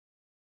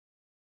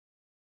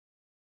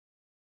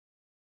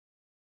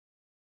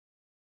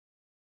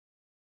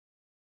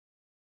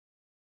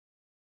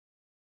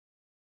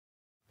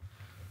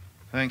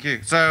Thank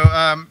you. So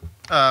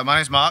my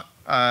name's Marc,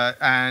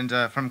 and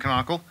from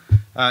Canonical.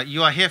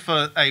 You are here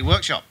for a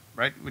workshop,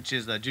 right, which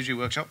is the Juju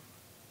workshop.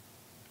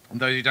 And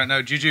those who don't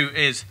know, Juju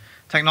is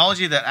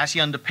technology that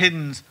actually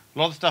underpins a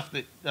lot of stuff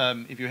that,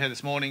 if you were here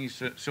this morning, you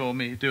saw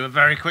me do a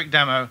very quick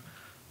demo.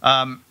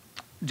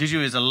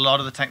 Juju is a lot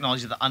of the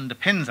technology that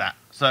underpins that.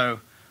 So,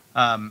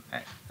 and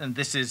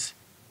this is,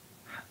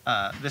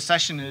 this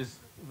session is,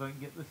 if I can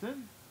get this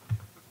in.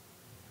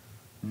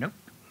 Nope.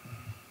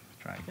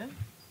 Try again.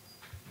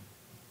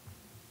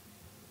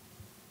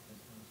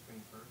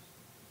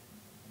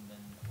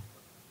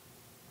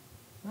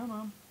 Come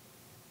on.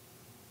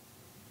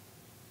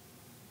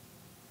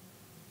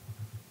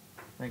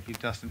 Thank you,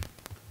 Dustin.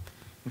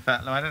 In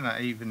fact, no, I don't know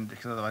even,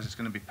 because otherwise it's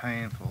going to be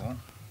painful.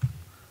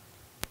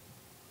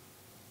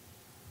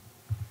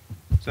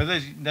 So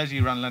those of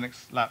you who run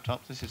Linux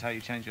laptops, this is how you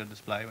change your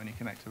display when you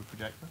connect to a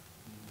projector.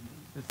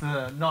 It's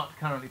not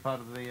currently part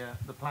of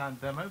the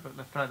planned demo, but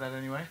let's try that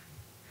anyway.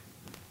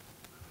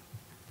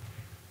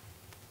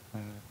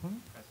 Press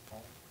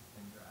Alt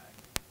and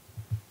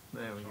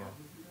drag. There we go.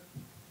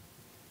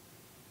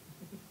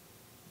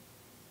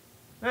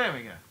 There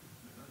we go.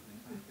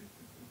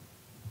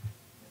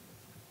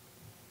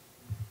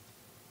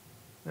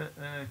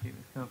 Keep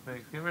this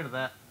config. Get rid of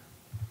that.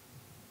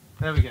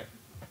 There we go.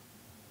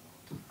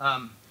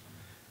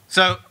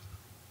 So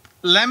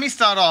let me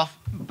start off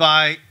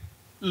by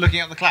looking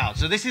at the cloud.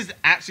 So this is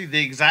actually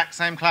the exact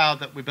same cloud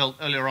that we built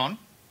earlier on.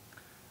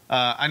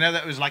 I know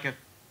that it was like a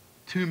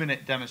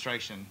 2-minute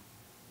demonstration,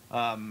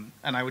 and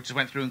I just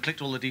went through and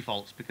clicked all the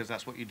defaults because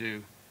that's what you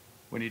do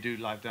when you do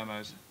live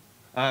demos.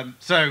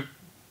 So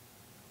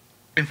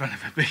in front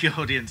of a big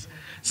audience.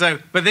 So,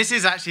 but this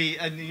is actually,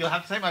 and you'll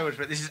have to take my word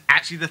for it, this is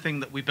actually the thing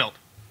that we built.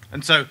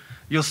 And so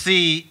you'll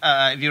see,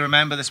 if you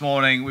remember this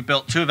morning, we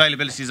built 2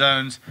 availability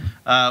zones.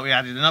 We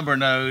added a number of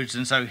nodes.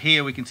 And so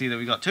here we can see that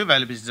we've got 2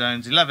 availability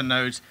zones, 11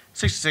 nodes,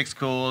 66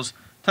 cores,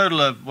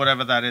 total of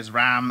whatever that is,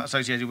 RAM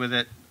associated with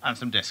it, and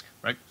some disk,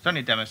 right? It's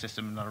only a demo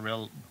system, not a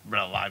real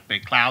live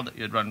big cloud that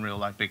you'd run real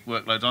live big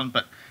workloads on,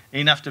 but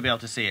enough to be able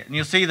to see it. And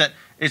you'll see that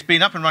it's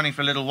been up and running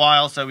for a little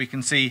while, so we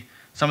can see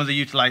some of the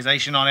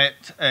utilization on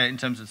it in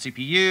terms of the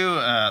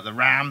CPU, the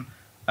RAM,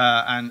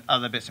 and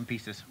other bits and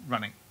pieces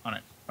running on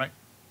it, right?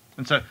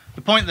 And so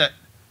the point that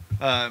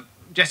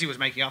Jesse was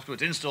making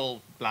afterwards,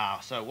 install, blah,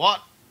 so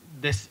what?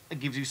 This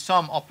gives you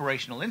some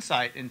operational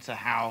insight into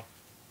how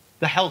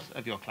the health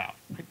of your cloud.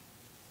 Right?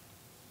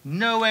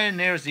 Nowhere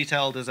near as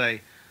detailed as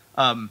a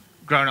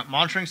grown-up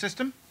monitoring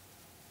system,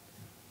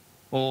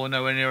 or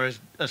nowhere near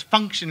as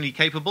functionally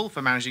capable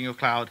for managing your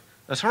cloud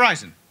as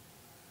Horizon.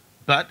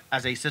 But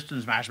as a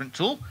systems management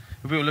tool,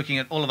 if we were looking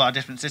at all of our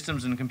different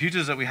systems and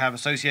computers that we have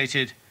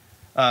associated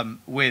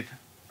with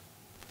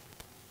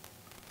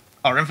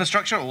our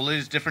infrastructure, all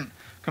these different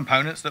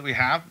components that we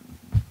have,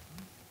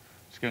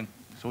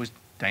 it's always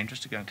dangerous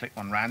to go and click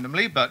one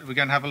randomly, but we're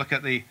going to have a look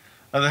at the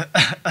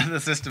other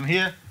system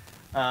here.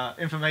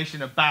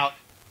 Information about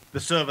the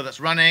server that's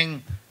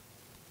running,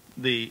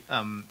 the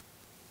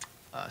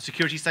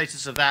security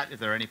status of that, if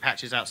there are any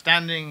patches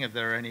outstanding, if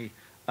there are any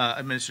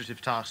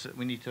administrative tasks that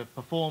we need to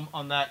perform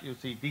on that. You'll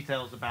see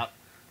details about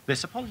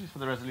this. Apologies for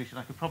the resolution.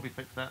 I could probably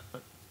fix that,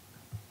 but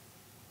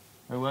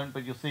I won't.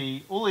 But you'll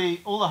see all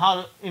the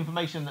hard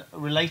information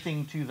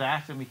relating to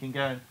that, and we can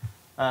go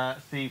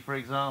and see, for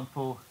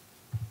example,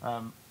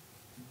 have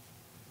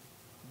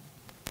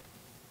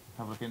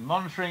a look in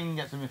monitoring,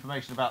 get some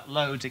information about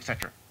loads,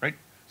 etc. Right?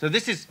 So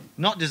this is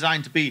not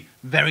designed to be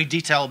very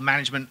detailed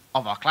management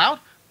of our cloud,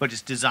 but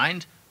it's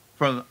designed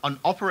from an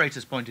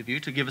operator's point of view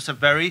to give us a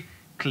very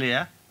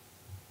clear,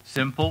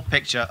 simple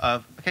picture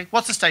of, okay,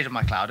 what's the state of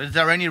my cloud? Is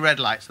there any red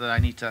lights that I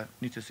need to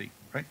see,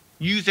 right?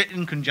 Use it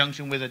in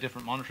conjunction with a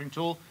different monitoring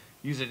tool.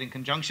 Use it in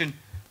conjunction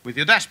with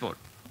your dashboard.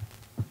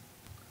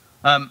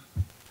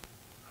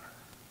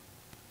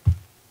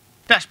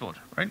 Dashboard,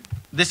 right?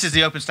 This is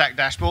the OpenStack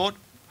dashboard,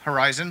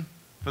 Horizon,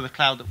 for the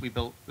cloud that we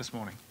built this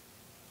morning.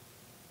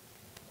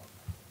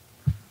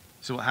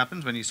 So what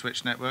happens when you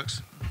switch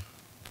networks,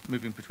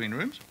 moving between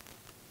rooms?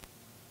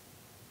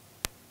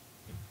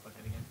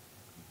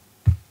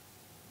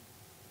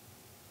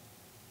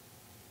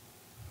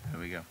 There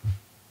we go.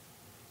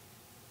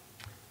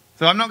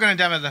 So I'm not going to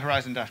demo the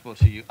Horizon dashboard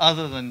to you,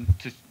 other than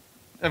to,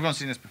 everyone's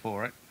seen this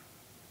before,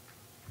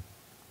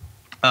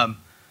 right?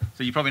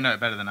 So you probably know it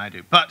better than I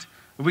do. But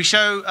we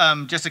show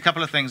just a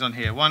couple of things on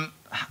here. One,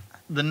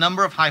 the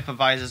number of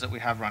hypervisors that we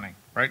have running,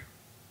 right?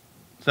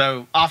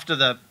 So after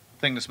the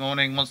thing this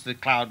morning, once the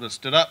cloud was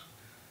stood up,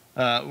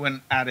 we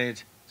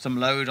added some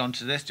load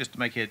onto this just to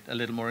make it a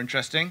little more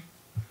interesting.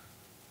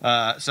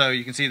 So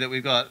you can see that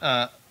we've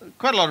got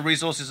quite a lot of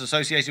resources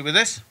associated with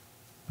this.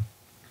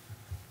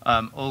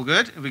 All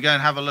good. If we go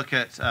and have a look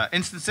at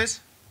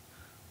instances,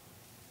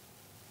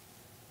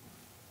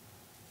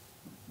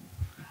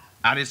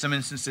 added some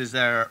instances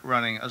there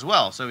running as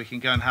well. So we can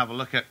go and have a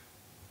look at,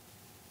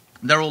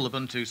 they're all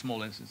Ubuntu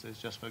small instances,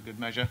 just for good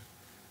measure.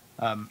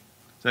 So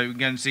we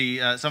can see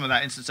some of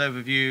that instance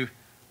overview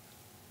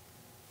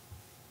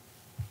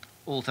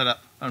all set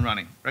up and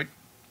running, right?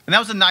 And that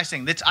was a nice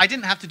thing. I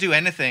didn't have to do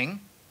anything.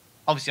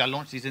 Obviously, I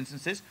launched these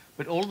instances,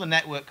 but all the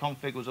network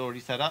config was already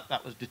set up.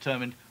 That was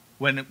determined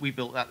when we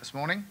built that this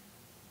morning.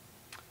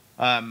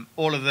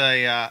 All of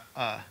the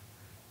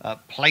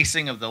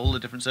placing of all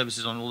the different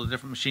services on all the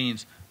different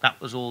machines,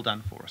 that was all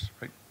done for us.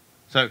 Right?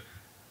 So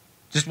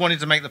just wanted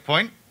to make the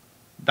point,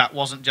 that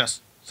wasn't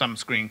just some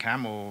screen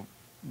cam or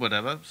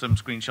whatever, some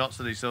screenshots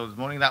that you saw this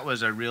morning. That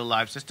was a real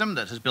live system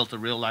that has built a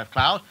real live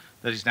cloud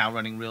that is now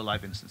running real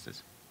live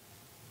instances.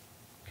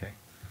 Okay,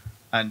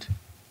 and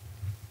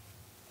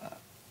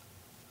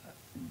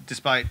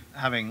despite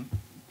having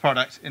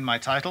product in my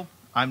title,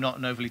 I'm not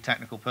an overly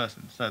technical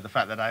person. So the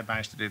fact that I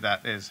managed to do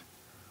that is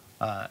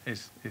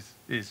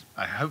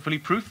hopefully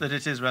proof that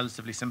it is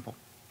relatively simple.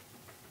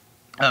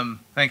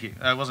 Thank you.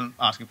 I wasn't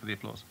asking for the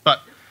applause,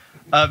 but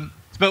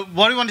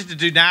what we wanted to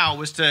do now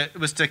was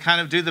to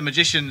kind of do the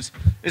magicians.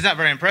 Is that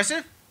very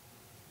impressive?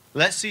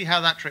 Let's see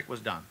how that trick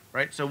was done,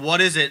 right? So what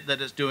is it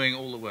that is doing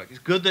all the work? It's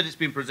good that it's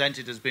been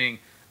presented as being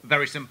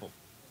very simple,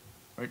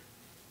 right?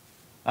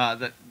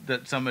 That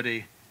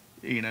somebody,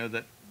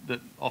 that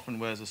often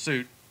wears a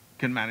suit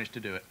can manage to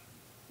do it.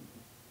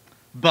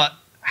 But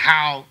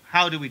how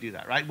do we do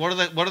that, right? What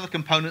are the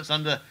components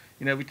under?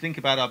 We think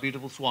about our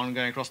beautiful swan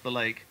going across the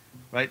lake,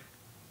 right?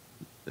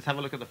 Let's have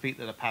a look at the feet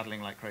that are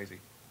paddling like crazy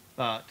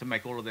to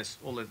make all of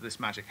this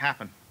magic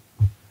happen.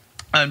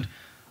 And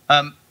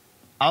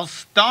I'll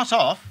start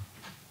off.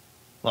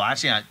 Well,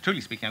 actually,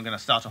 truly speaking, I'm going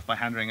to start off by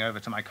handing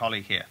over to my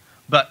colleague here.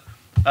 But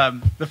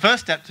the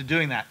first step to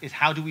doing that is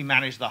how do we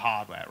manage the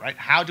hardware, right?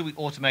 How do we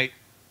automate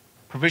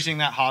provisioning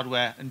that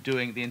hardware and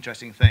doing the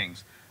interesting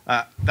things?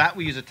 That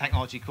we use a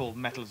technology called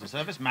Metal as a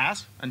Service,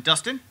 MAS, and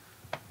Dustin,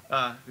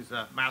 who's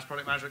a MAS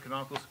product manager at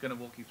Canonical, is going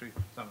to walk you through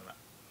some of that.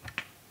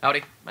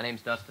 Howdy, my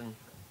name's Dustin.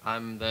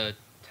 I'm the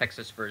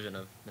Texas version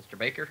of Mr.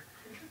 Baker.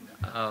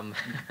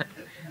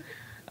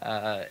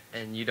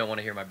 And you don't want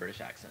to hear my British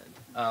accent.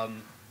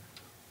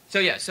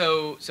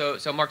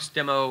 So Mark's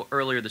demo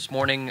earlier this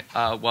morning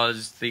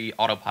was the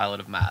autopilot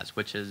of MAS,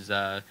 which is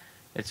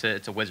it's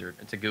a wizard.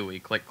 It's a GUI.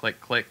 Click, click,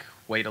 click.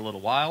 Wait a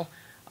little while.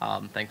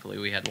 Thankfully,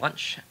 we had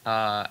lunch.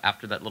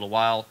 After that little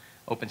while,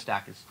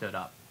 OpenStack has stood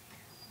up.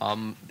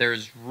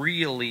 There's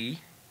really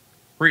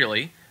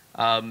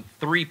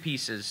three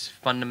pieces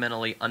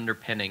fundamentally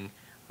underpinning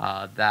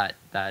that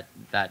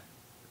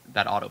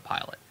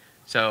autopilot.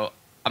 So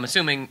I'm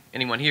assuming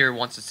anyone here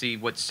wants to see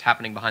what's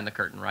happening behind the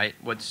curtain, right?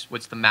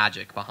 What's the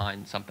magic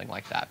behind something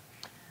like that?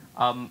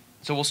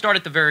 So we'll start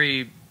at the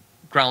very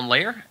ground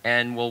layer,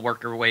 and we'll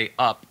work our way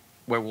up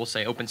where we'll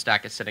say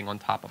OpenStack is sitting on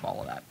top of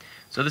all of that.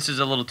 So this is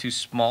a little too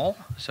small,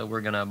 so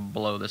we're going to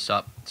blow this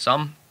up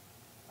some.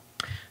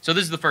 So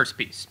this is the first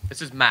piece.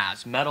 This is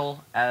MAS,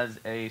 Metal as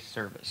a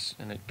Service,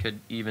 and it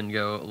could even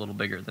go a little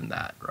bigger than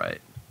that,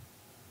 right?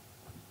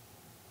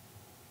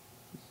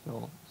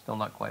 Still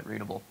not quite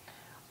readable.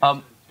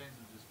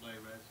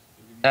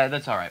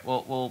 That's all right.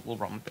 We'll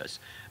run with this.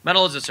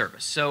 Metal as a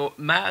Service. So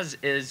MAS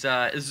is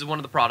one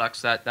of the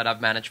products that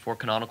I've managed for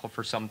Canonical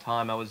for some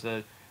time. I was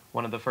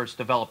one of the first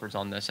developers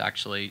on this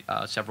actually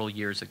several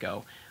years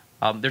ago.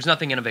 There's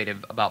nothing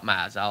innovative about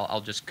MAS.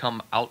 I'll just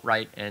come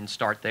outright and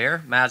start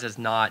there. MAS is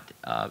not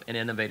an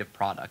innovative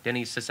product.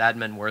 Any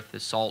sysadmin worth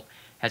his salt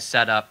has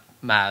set up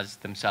MAS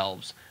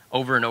themselves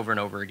over and over and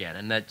over again,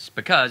 and that's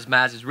because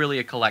MAS is really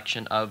a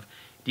collection of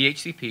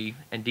DHCP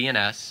and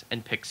DNS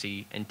and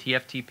PXE and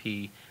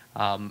TFTP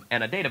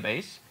and a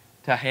database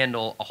to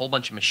handle a whole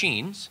bunch of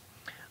machines,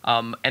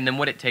 and then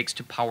what it takes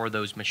to power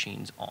those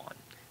machines on.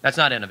 That's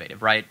not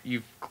innovative, right?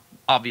 You've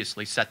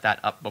obviously set that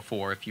up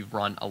before if you've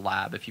run a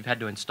lab. If you've had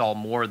to install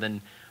more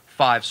than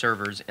 5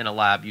 servers in a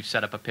lab, you've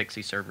set up a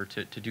PXE server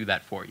to do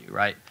that for you,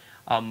 right?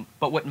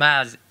 But what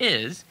MAS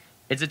is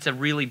it's a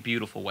really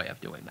beautiful way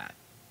of doing that.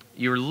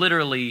 You're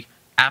literally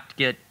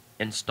apt-get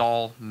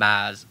install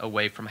MAS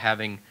away from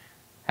having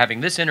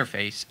this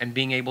interface and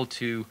being able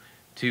to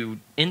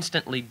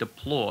instantly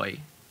deploy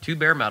to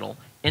bare metal,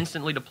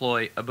 instantly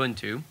deploy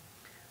Ubuntu,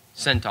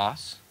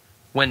 CentOS,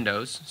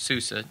 Windows,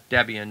 SUSE,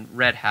 Debian,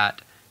 Red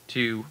Hat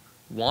to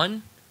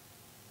 1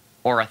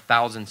 or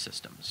 1,000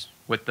 systems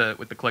with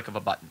the click of a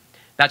button.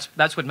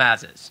 That's what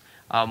MAS is.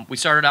 We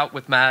started out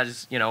with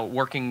MAS,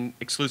 working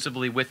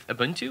exclusively with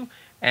Ubuntu,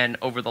 and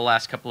over the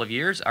last couple of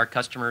years, our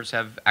customers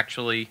have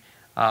actually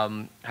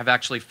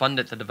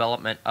funded the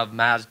development of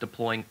MAS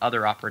deploying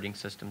other operating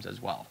systems as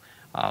well.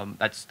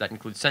 That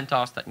includes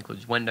CentOS, that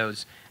includes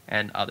Windows,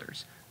 and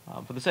others.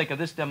 For the sake of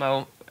this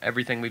demo,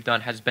 everything we've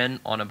done has been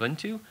on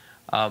Ubuntu,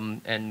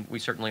 and we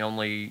certainly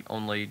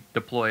only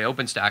deploy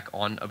OpenStack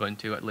on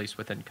Ubuntu, at least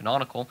within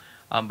Canonical.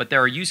 But there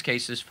are use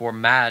cases for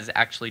MAS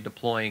actually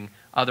deploying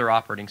other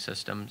operating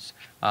systems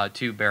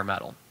to bare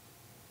metal.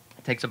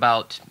 It takes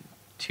about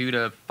 2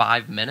 to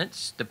 5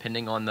 minutes,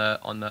 depending on the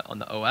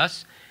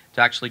OS,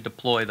 to actually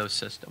deploy those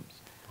systems.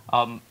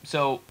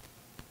 So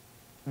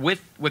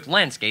with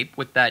Landscape,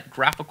 with that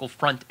graphical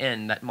front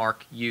end that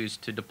Marc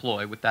used to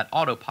deploy, with that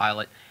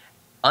autopilot,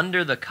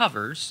 under the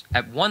covers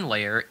at one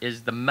layer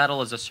is the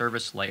Metal as a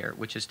Service layer,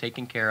 which is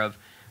taking care of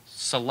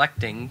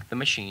selecting the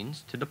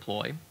machines to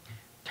deploy,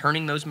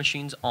 turning those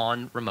machines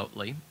on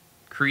remotely,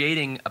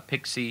 creating a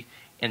Pixie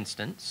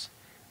instance,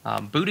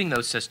 booting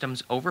those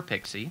systems over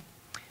Pixie,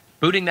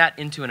 booting that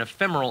into an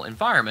ephemeral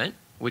environment,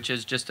 which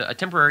is just a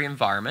temporary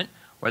environment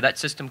where that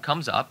system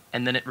comes up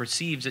and then it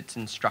receives its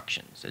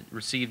instructions. It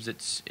receives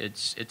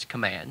its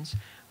commands,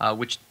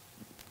 which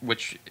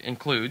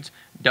includes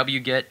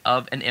wget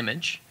of an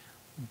image,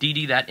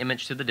 dd that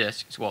image to the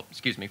disk, well,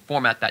 excuse me,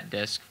 format that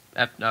disk,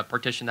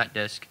 partition that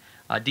disk,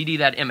 dd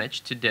that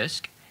image to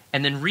disk,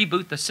 and then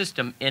reboot the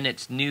system in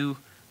its new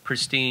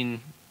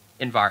pristine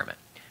environment.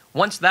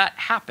 Once that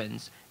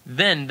happens,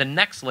 then the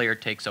next layer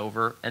takes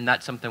over, and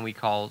that's something we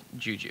call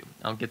Juju.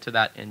 I'll get to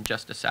that in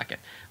just a second.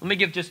 Let me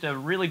give just a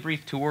really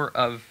brief tour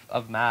of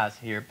Maz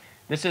here.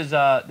 This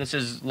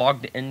is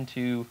logged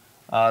into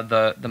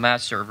the Maz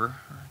server.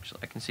 Actually,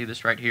 I can see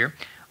this right here.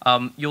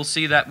 You'll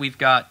see that we've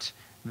got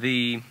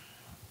the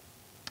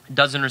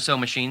dozen or so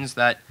machines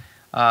that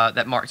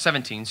Marc,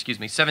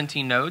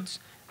 17 nodes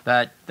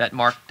that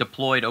Marc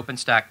deployed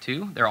OpenStack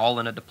to. They're all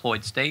in a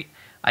deployed state.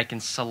 I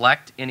can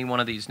select any one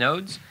of these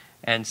nodes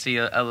and see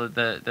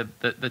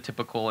the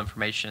typical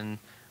information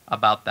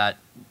about that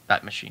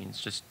machine.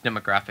 It's just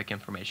demographic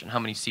information: how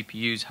many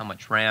CPUs, how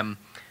much RAM,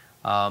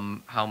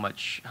 how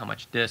much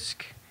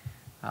disk.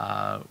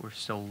 We're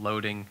still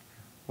loading.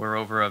 We're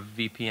over a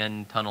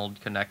VPN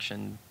tunneled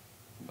connection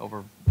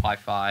over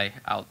Wi-Fi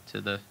out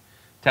to the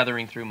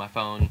tethering through my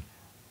phone,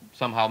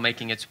 somehow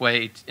making its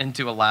way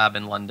into a lab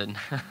in London.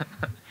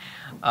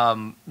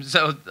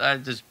 So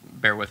just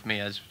bear with me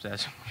as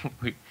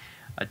we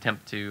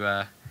attempt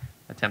to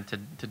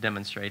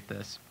demonstrate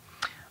this.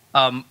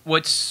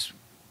 What's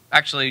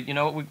actually, you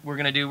know what we're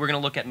going to do? We're going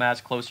to look at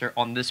Maz closer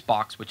on this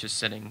box, which is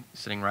sitting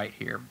right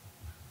here.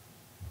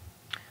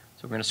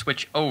 So we're going to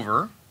switch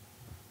over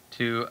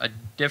to a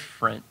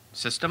different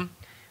system.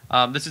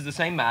 This is the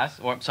same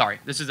Maz, or sorry,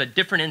 this is a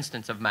different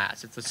instance of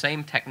Maz. It's the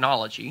same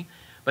technology,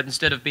 but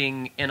instead of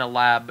being in a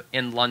lab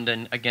in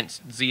London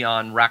against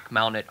Xeon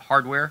rack-mounted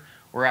hardware,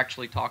 we're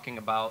actually talking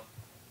about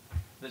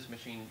this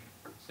machine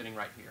sitting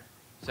right here.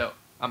 So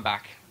I'm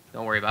back.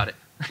 Don't worry about it.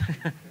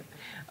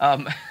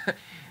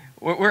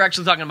 We're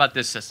actually talking about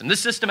this system.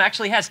 This system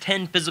actually has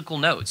 10 physical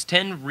nodes,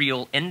 10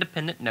 real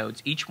independent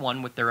nodes, each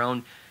one with their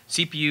own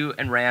CPU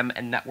and RAM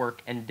and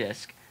network and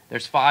disk.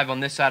 There's 5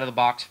 on this side of the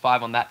box,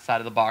 5 on that side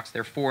of the box.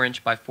 They're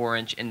 4-inch by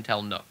 4-inch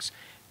Intel NUCs.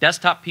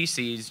 Desktop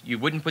PCs, you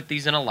wouldn't put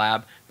these in a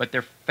lab, but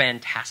they're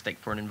fantastic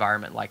for an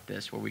environment like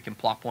this, where we can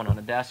plop one on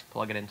a desk,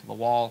 plug it into the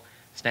wall,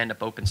 stand up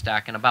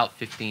OpenStack in about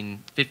 15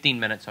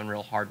 minutes on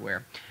real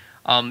hardware.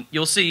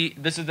 You'll see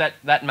this is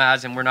that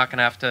Maz, and we're not going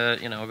to have to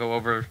go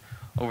over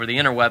the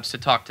interwebs to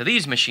talk to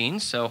these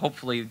machines. So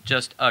hopefully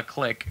just a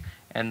click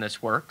and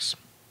this works.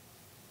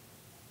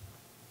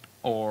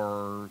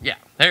 Or yeah,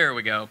 there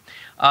we go.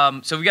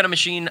 So we got a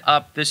machine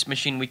up. This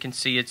machine, we can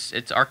see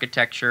its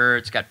architecture.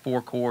 It's got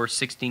 4 cores,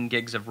 16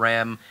 gigs of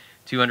RAM,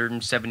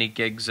 270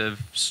 gigs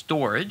of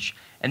storage,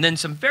 and then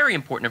some very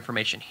important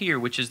information here,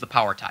 which is the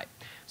power type.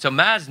 So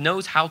Maz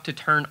knows how to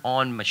turn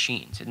on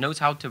machines. It knows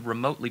how to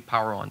remotely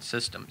power on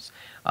systems.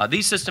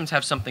 These systems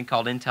have something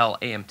called Intel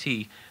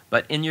AMT,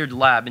 but in your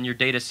lab, in your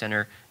data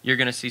center, you're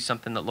going to see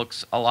something that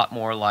looks a lot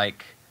more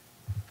like,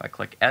 if I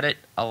click Edit,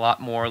 a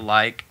lot more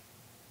like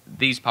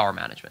these power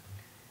management.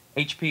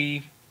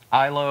 HP,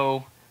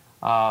 ILO,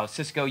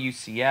 Cisco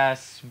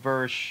UCS,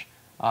 Versh,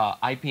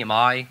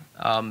 IPMI.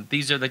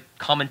 These are the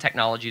common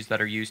technologies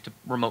that are used to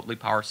remotely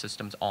power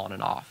systems on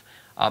and off.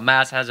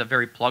 Maz has a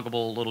very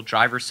pluggable little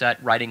driver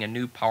set. Writing a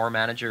new power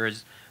manager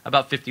is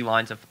about 50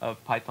 lines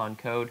of Python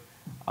code.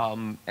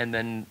 And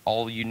then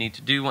all you need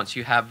to do once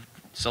you have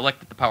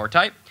selected the power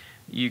type,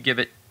 you give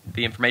it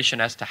the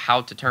information as to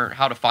how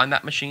to find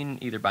that machine,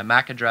 either by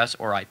MAC address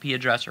or IP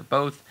address or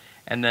both,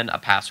 and then a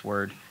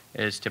password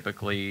is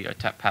typically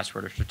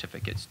password or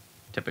certificates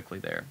typically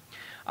there.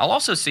 I'll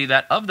also see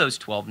that of those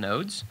 12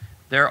 nodes,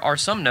 there are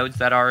some nodes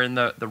that are in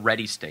the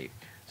ready state.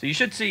 So you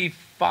should see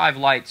 5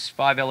 lights,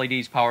 5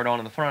 LEDs powered on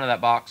in the front of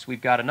that box.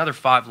 We've got another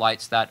 5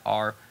 lights that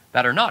are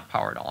not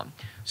powered on.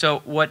 So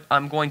what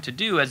I'm going to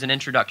do as an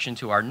introduction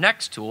to our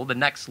next tool, the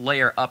next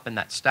layer up in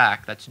that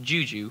stack, that's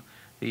Juju,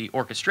 the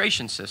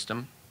orchestration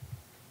system.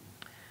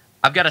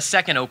 I've got a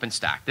second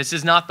OpenStack. This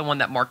is not the one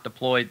that Marc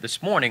deployed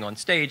this morning on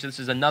stage. This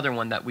is another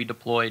one that we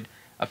deployed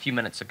a few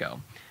minutes ago.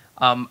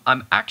 I'm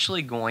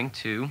actually going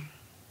to...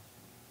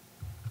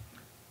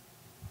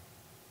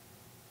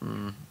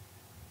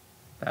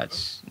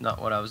 that's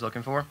not what I was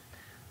looking for.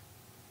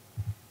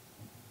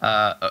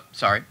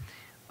 Sorry.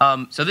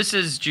 So this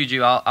is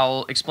Juju.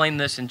 I'll explain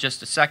this in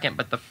just a second,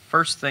 but the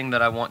first thing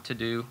that I want to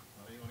do... You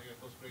want to go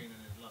full screen and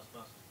the last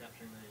bus is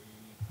capturing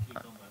the key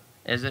combat.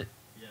 Is it?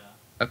 Yeah.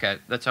 Okay,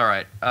 that's all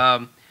right.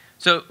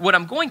 So what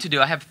I'm going to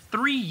do, I have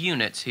 3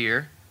 units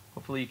here.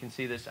 Hopefully you can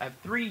see this. I have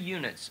 3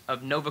 units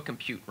of Nova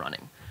Compute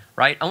running,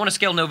 right? I want to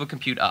scale Nova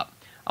Compute up.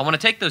 I want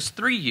to take those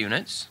 3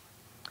 units,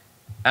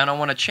 and I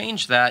want to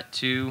change that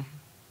to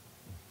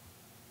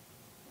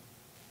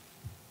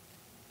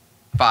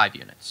 5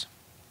 units.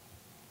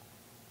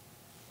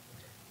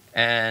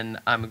 And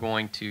I'm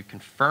going to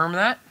confirm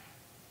that.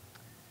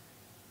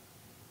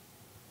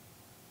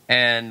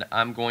 and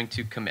I'm going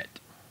to commit.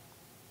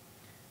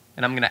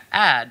 And I'm going to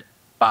add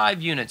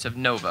 5 units of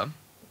Nova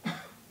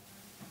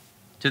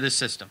to this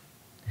system.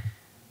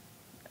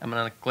 I'm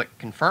going to click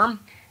confirm,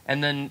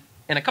 and then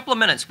in a couple of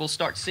minutes we'll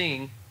start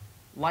seeing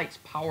lights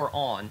power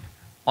on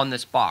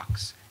this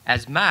box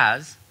as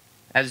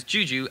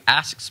Juju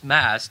asks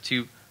Maz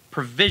to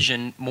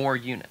provision more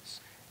units.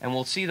 And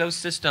we'll see those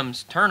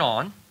systems turn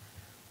on.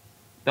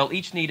 They'll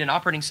each need an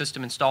operating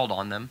system installed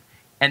on them,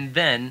 and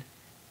then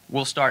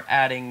we'll start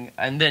adding,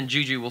 and then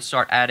Juju will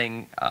start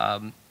adding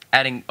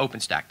adding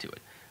OpenStack to it.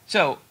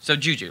 So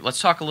Juju,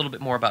 let's talk a little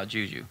bit more about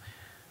Juju.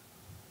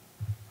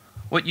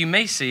 What you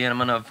may see, and I'm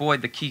going to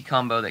avoid the key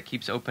combo that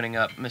keeps opening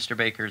up Mr.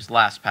 Baker's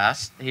last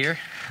pass here.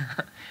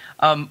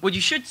 What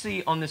you should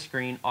see on the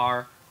screen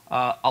are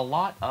a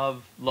lot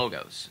of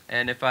logos.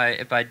 And if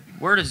I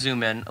were to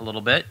zoom in a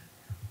little bit,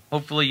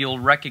 hopefully you'll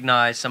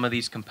recognize some of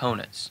these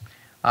components.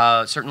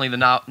 Certainly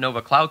the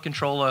Nova Cloud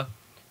Controller,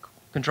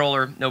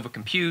 Nova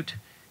Compute.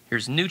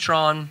 Here's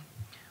Neutron.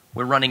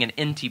 We're running an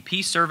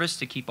NTP service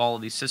to keep all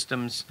of these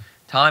systems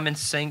time in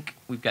sync.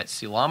 We've got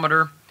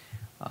Ceilometer.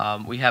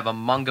 We have a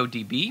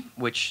MongoDB,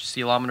 which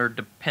Ceilometer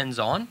depends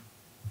on.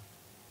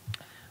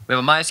 We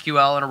have a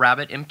MySQL and a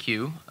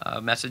RabbitMQ,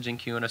 a messaging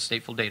queue and a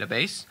stateful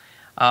database.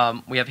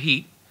 We have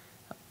Heat,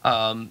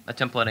 a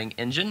templating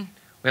engine.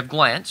 We have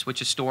Glance,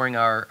 which is storing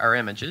our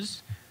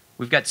images.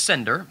 We've got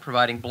Sender,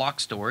 providing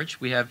block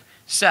storage. We have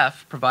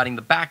Ceph, providing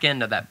the back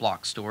end of that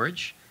block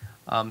storage.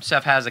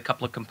 Ceph has a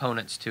couple of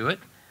components to it,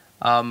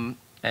 and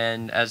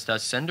as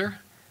does Sender.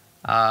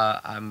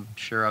 I'm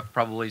sure I've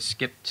probably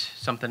skipped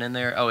something in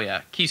there. Oh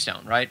yeah,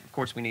 Keystone, right? Of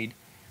course we need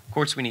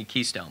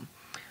Keystone.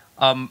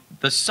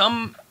 The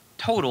sum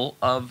total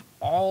of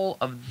all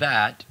of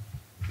that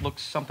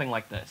looks something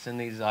like this, and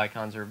these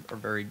icons are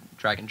very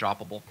drag and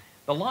droppable.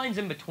 The lines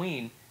in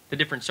between the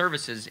different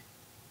services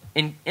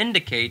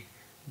indicate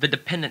the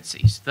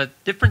dependencies, the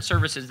different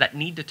services that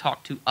need to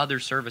talk to other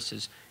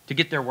services to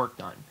get their work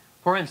done.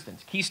 For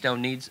instance,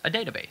 Keystone needs a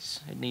database.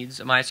 It needs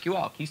a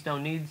MySQL.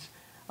 Keystone needs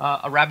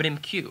a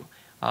RabbitMQ.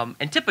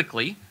 And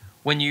typically,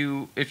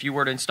 if you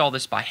were to install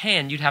this by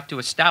hand, you'd have to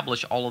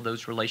establish all of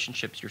those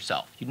relationships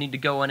yourself. You'd need to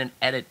go in and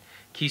edit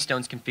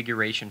Keystone's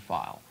configuration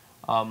file.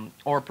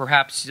 Or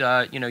perhaps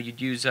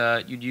you'd use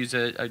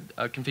a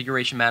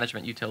configuration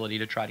management utility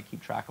to try to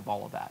keep track of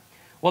all of that.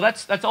 Well,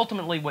 that's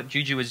ultimately what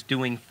Juju is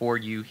doing for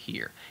you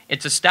here.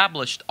 It's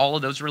established all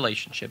of those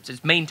relationships.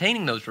 It's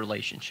maintaining those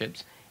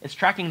relationships. It's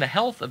tracking the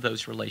health of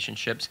those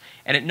relationships,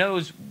 and it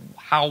knows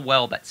how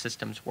well that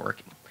system's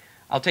working.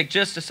 I'll take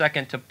just a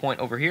second to point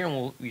over here,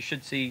 and we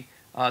should see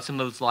some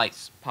of those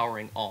lights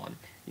powering on.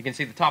 You can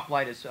see the top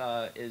light is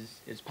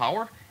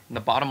power, and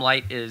the bottom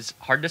light is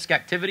hard disk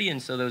activity,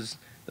 and so those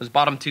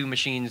bottom two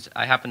machines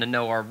I happen to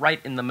know are right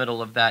in the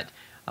middle of that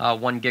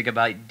 1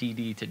 gigabyte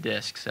DD to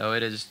disk. So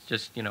it is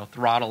just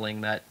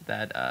throttling that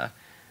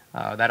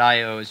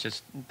I/O is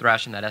just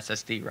thrashing that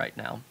SSD right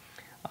now.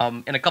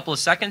 In a couple of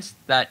seconds,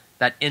 that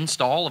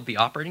install of the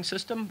operating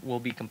system will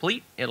be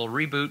complete. It'll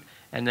reboot,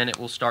 and then it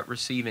will start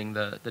receiving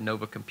the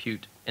Nova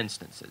Compute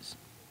instances.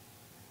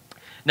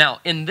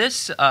 Now, in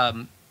this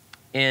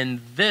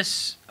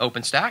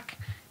OpenStack,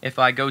 if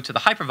I go to the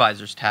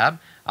Hypervisors tab,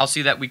 I'll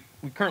see that we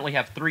currently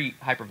have 3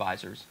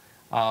 hypervisors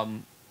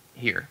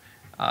here.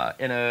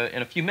 In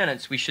a few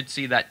minutes, we should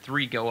see that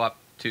 3 go up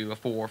to a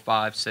 4,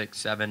 5, 6,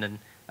 7, and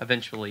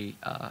eventually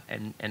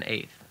an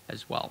 8th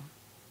as well.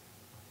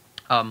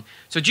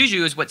 So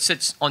Juju is what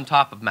sits on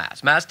top of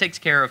Maz. Maz takes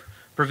care of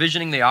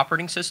provisioning the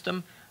operating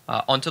system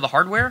onto the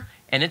hardware,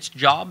 and its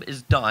job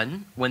is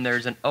done when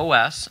there's an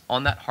OS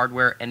on that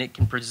hardware and it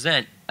can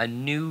present a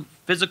new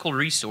physical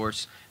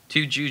resource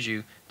to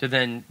Juju to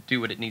then do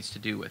what it needs to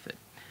do with it.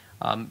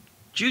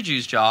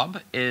 Juju's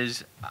job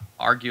is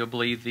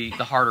arguably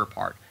the harder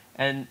part.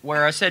 And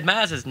where I said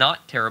Maz is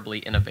not terribly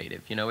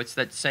innovative, it's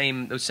those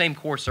same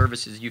core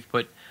services you've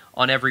put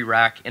on every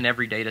rack in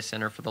every data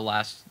center for the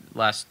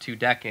last 2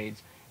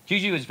 decades.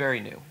 Juju is very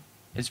new.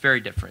 It's very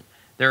different.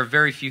 There are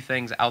very few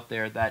things out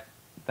there that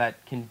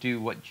can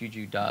do what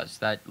Juju does,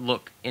 that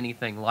look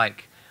anything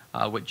like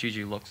what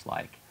Juju looks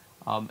like.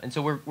 And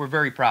so we're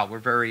very proud. We're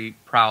very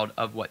proud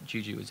of what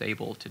Juju is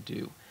able to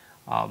do.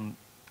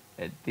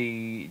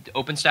 The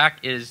OpenStack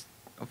is,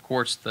 of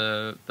course,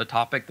 the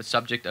topic, the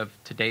subject of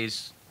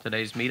today's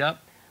meetup.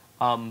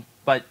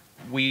 But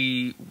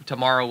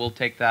tomorrow we'll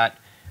take that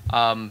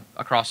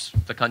across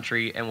the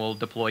country, and we'll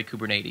deploy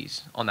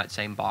Kubernetes on that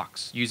same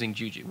box using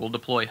Juju. We'll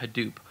deploy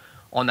Hadoop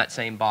on that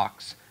same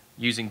box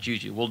using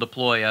Juju. We'll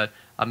deploy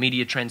a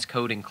media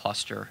transcoding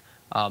cluster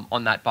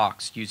on that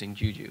box using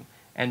Juju.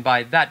 And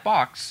by that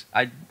box,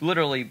 I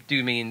literally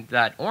do mean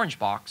that orange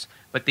box,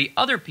 but the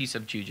other piece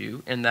of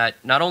Juju, in that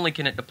not only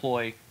can it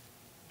deploy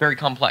very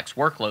complex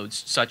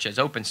workloads such as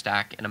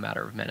OpenStack in a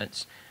matter of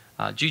minutes,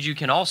 Juju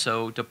can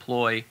also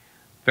deploy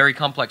very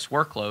complex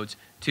workloads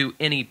to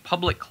any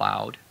public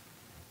cloud,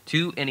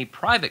 to any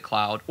private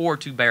cloud, or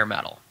to bare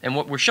metal. And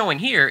what we're showing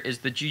here is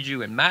the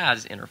Juju and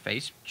Maz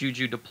interface,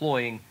 Juju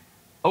deploying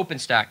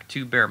OpenStack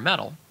to bare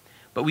metal.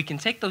 but we can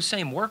take those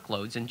same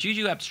workloads, and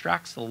Juju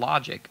abstracts the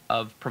logic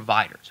of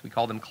providers. We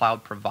call them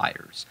cloud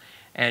providers.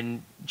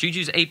 And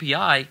Juju's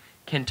API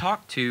can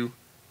talk to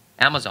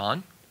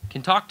Amazon,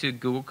 can talk to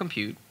Google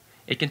Compute,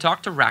 it can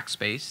talk to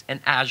Rackspace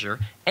and Azure,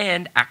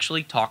 and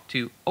actually talk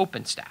to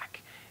OpenStack.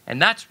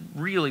 And that's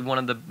really one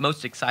of the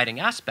most exciting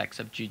aspects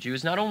of Juju,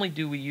 is not only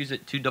do we use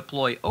it to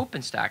deploy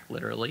OpenStack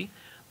literally,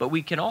 but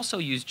we can also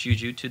use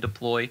Juju to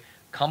deploy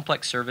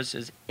complex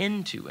services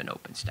into an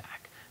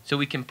OpenStack. So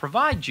we can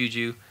provide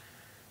Juju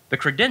the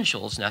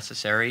credentials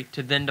necessary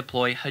to then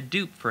deploy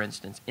Hadoop, for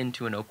instance,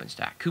 into an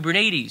OpenStack.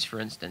 Kubernetes, for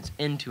instance,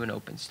 into an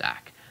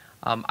OpenStack.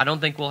 I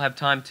don't think we'll have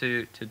time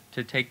to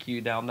take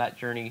you down that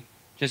journey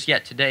just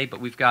yet today, but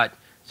we've got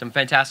some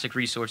fantastic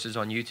resources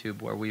on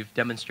YouTube where we've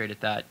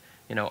demonstrated that,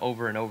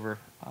 over and over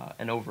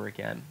and over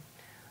again.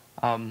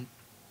 The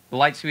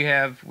lights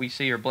we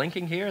see are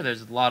blinking here.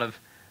 There's a lot of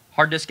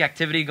hard disk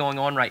activity going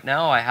on right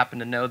now. I happen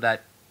to know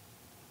that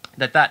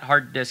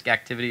hard disk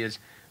activity is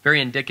very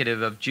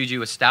indicative of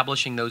Juju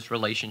establishing those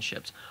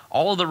relationships,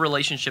 all of the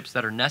relationships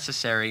that are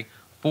necessary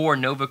for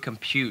Nova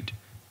Compute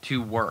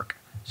to work.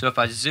 So if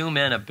I zoom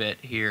in a bit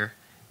here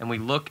and we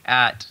look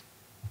at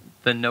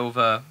the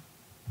Nova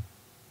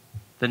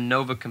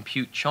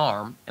Compute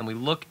charm and we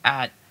look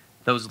at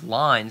those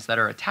lines that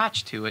are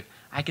attached to it,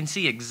 I can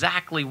see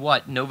exactly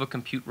what Nova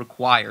Compute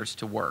requires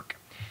to work.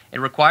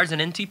 It requires an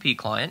NTP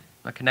client,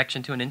 a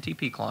connection to an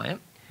NTP client.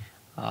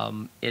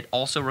 It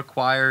also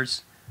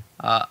requires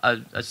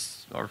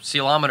or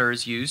ceilometer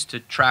is used to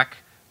track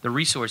the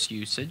resource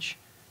usage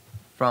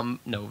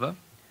from Nova.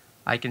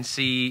 I can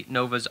see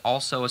Nova's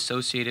also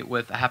associated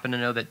with, I happen to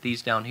know that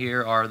these down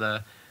here are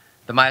the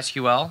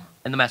MySQL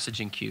and the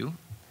messaging queue.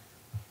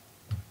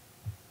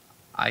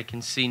 I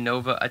can see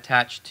Nova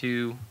attached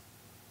to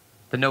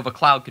the Nova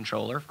Cloud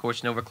Controller. Of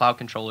course, Nova Cloud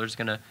Controller is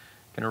going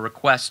to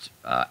request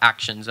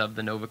actions of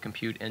the Nova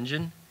Compute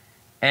engine.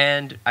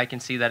 And I can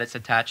see that it's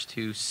attached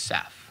to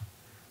Ceph,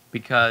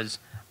 because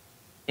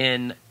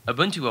in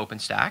Ubuntu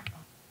OpenStack,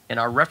 in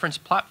our reference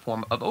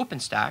platform of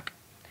OpenStack,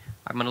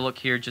 I'm going to look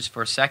here just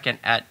for a second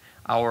at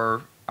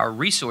our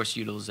resource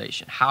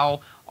utilization.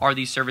 How are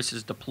these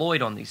services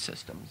deployed on these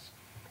systems?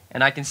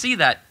 And I can see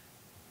that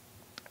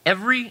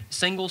every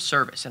single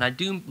service, and I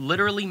do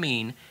literally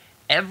mean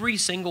every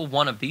single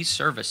one of these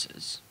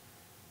services,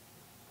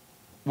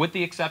 with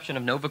the exception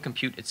of Nova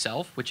Compute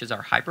itself, which is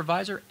our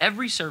hypervisor,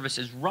 every service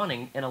is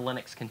running in a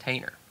Linux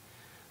container,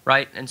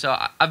 right? And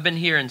so I've been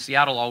here in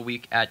Seattle all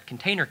week at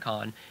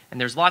ContainerCon,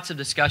 and there's lots of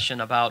discussion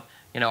about,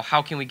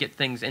 how can we get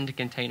things into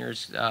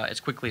containers as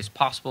quickly as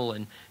possible,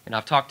 and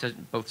I've talked to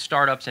both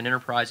startups and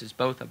enterprises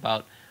both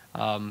about,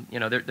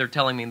 they're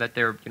telling me that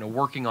they're,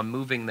 working on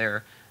moving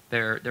their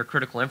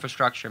critical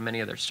infrastructure, many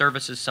of their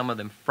services, some of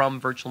them from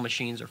virtual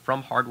machines or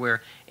from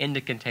hardware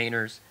into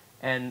containers.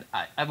 And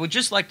I would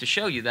just like to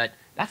show you that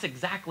that's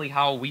exactly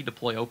how we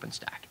deploy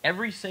OpenStack.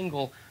 Every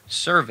single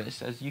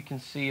service, as you can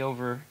see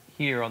over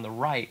here on the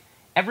right,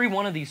 every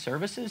one of these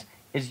services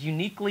is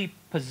uniquely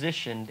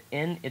positioned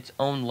in its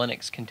own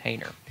Linux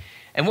container.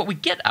 And what we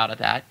get out of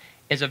that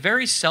is a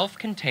very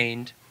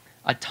self-contained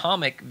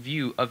atomic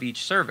view of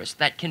each service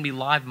that can be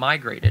live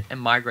migrated and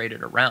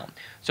migrated around.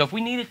 So if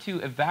we needed to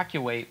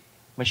evacuate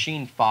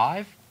machine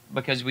 5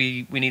 because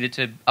we needed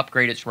to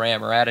upgrade its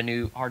RAM or add a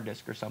new hard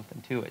disk or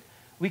something to it,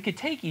 we could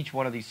take each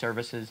one of these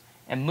services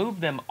and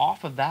move them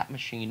off of that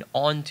machine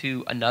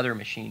onto another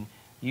machine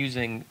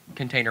using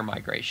container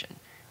migration,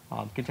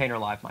 container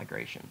live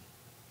migration.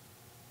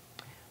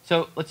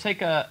 So let's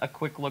take a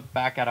quick look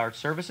back at our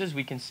services.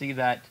 We can see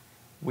that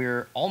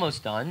we're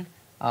almost done.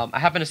 I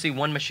happen to see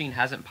one machine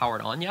hasn't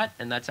powered on yet,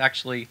 and that's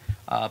actually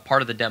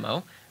part of the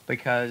demo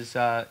because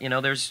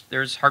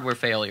there's hardware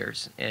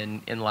failures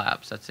in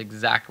labs. That's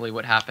exactly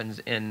what happens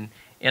in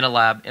a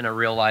lab in a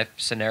real life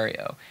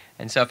scenario.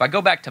 And so if I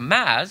go back to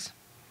Maz,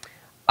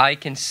 I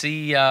can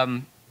see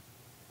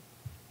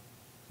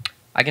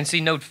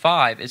node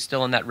 5 is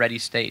still in that ready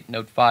state.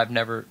 Node 5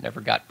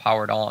 never got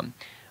powered on.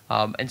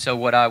 And so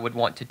what I would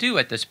want to do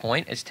at this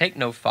point is take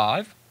node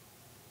 5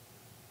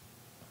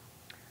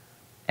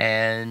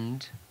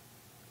 and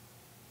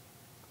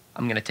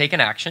I'm going to take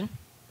an action.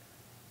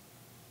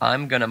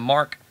 I'm going to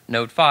mark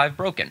node 5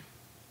 broken.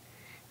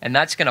 And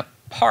that's going to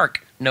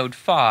park node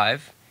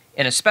 5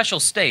 in a special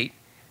state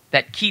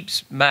that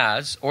keeps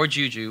Maz or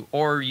Juju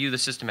or you, the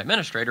system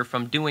administrator,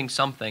 from doing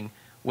something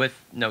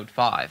with node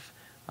 5.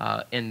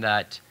 In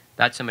that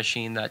that's a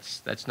machine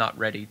that's not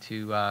ready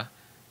to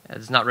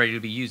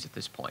be used at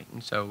this point.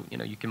 And so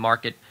you can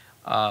mark it,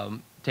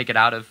 take it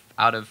out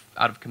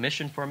of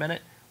commission for a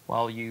minute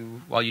while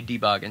you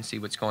debug and see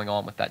what's going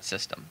on with that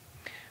system.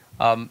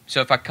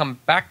 So if I come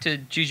back to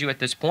Juju at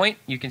this point,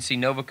 you can see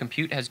Nova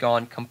Compute has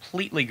gone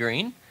completely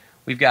green.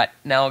 We've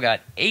now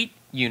got 8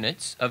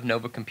 units of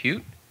Nova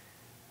Compute.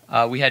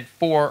 We had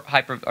 3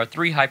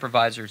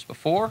 hypervisors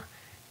before.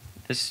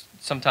 This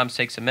sometimes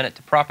takes a minute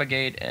to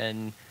propagate,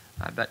 and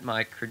I bet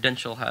my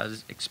credential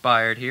has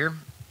expired here.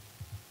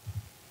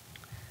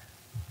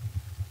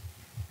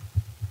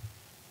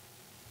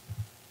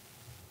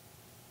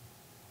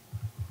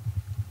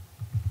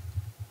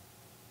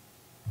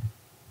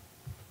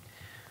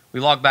 We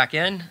log back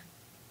in,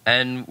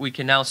 and we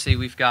can now see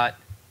we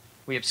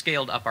have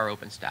scaled up our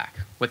OpenStack.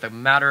 With a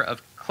matter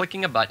of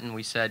clicking a button,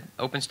 we said,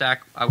 OpenStack,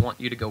 I want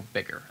you to go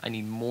bigger. I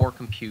need more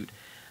compute.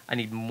 I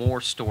need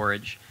more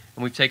storage.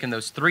 And we've taken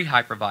those 3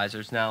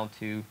 hypervisors now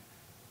to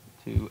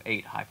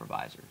 8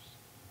 hypervisors.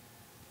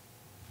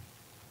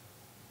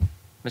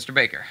 Mr.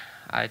 Baker,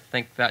 I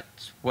think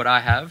that's what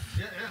I have.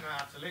 Yeah, no,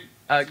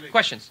 absolutely.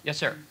 Questions? Yes,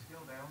 sir. Can you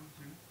scale down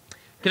to?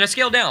 Can I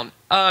scale down?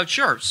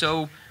 Sure.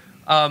 So,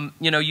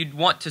 you'd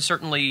want to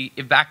certainly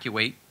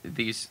evacuate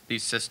these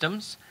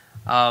systems.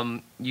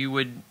 That's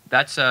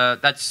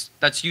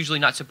usually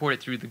not supported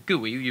through the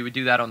GUI. You would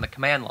do that on the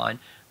command line.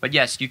 But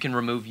yes, you can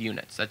remove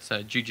units. That's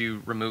a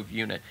Juju remove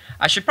unit.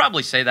 I should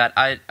probably say that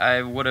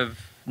I would have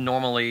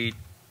normally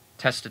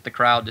tested the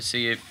crowd to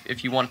see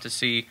if you wanted to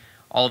see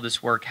all of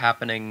this work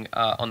happening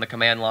on the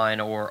command line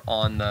or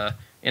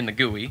in the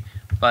GUI.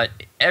 But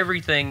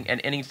everything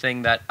and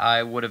anything that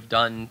I would have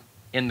done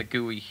in the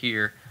GUI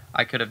here,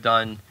 I could have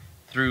done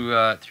through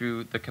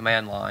the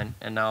command line.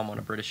 And now I'm on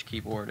a British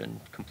keyboard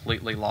and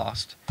completely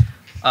lost.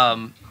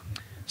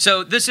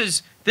 So this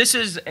is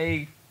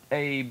a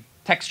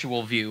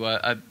textual view,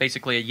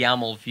 basically a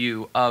YAML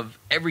view of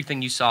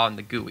everything you saw in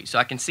the GUI. So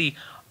I can see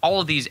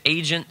all of these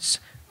agents,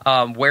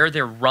 where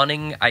they're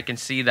running. I can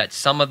see that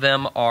some of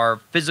them are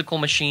physical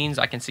machines.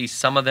 I can see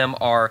some of them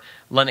are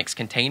Linux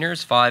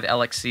containers,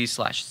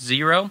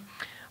 5LXC/0.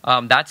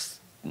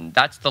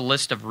 That's the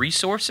list of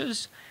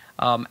resources.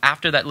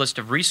 After that list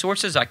of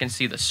resources, I can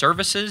see the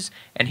services,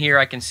 and here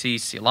I can see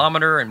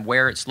Ceilometer and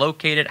where it's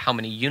located, how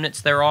many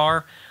units there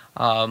are.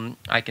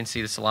 I can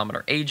see the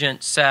Ceilometer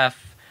agent,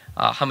 Ceph,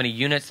 how many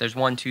units. There's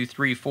 1, 2,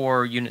 3,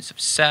 4 units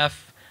of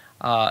Ceph.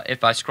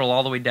 If I scroll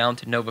all the way down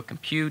to Nova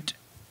Compute,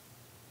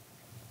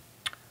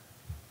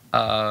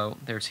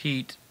 there's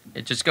heat.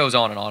 It just goes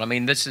on and on. I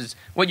mean, this is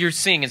what you're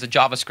seeing is a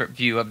JavaScript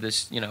view of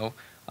this,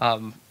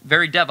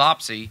 very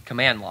DevOpsy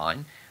command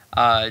line.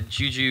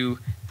 Juju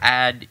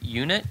add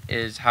unit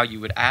is how you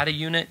would add a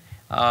unit,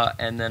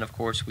 and then of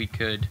course we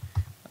could.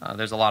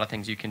 There's a lot of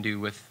things you can do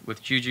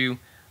with Juju,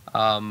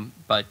 and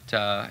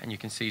you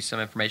can see some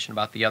information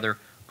about the other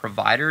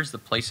providers, the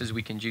places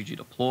we can Juju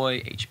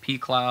deploy, HP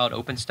Cloud,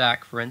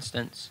 OpenStack, for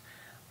instance.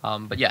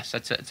 But yes,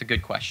 it's a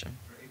good question.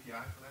 API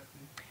for that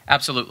too?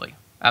 Absolutely.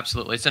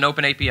 Absolutely. It's an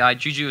open API.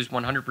 Juju is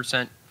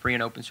 100% free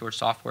and open source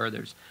software.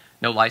 There's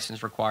no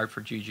license required for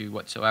Juju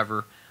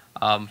whatsoever.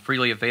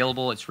 Freely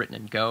available. It's written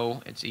in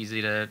Go. It's easy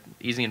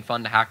and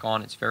fun to hack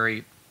on. It's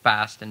very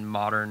fast and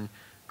modern,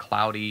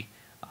 cloudy.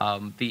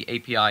 The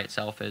API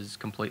itself is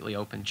completely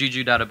open.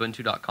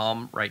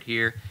 Juju.ubuntu.com right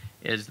here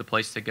is the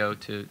place to go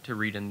to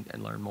read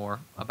and learn more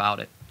about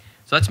it.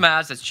 So that's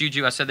Maz. That's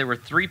Juju. I said there were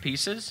 3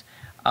 pieces.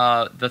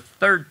 The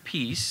third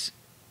piece,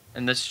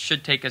 and this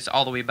should take us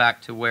all the way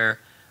back to where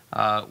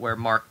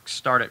Marc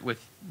started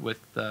with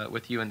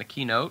you in the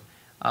keynote,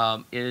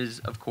 is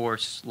of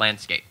course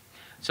landscape.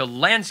 So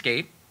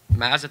landscape,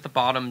 Maz at the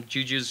bottom,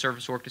 Juju's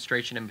service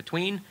orchestration in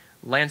between.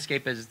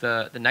 Landscape is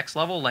the next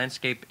level.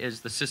 Landscape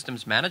is the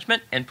systems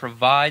management and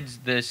provides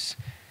this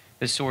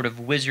sort of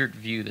wizard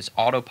view, this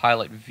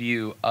autopilot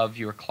view of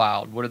your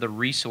cloud. What are the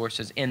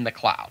resources in the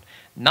cloud?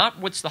 Not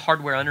what's the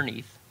hardware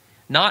underneath,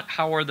 not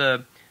how are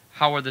the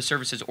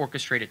services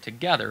orchestrated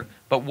together,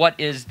 but what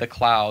is the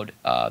cloud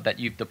that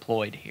you've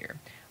deployed here.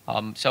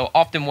 So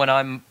often when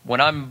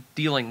I'm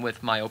dealing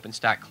with my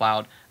OpenStack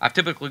cloud, I've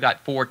typically got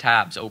 4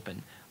 tabs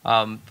open.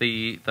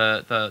 The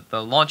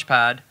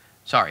Launchpad,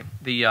 sorry,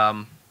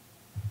 the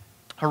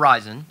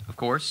Horizon, of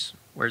course.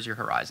 Where's your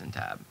Horizon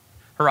tab?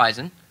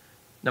 Horizon,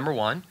 number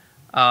 1.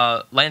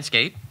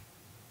 Landscape,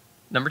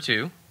 number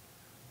 2.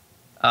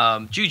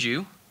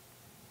 Juju,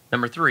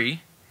 number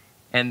 3,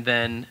 and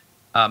then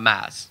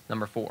Maz,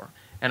 number 4.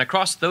 And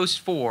across those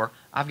 4,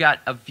 I've got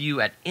a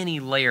view at any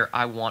layer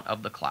I want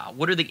of the cloud.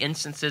 What are the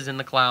instances in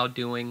the cloud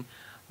doing?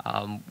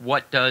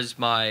 What does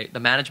the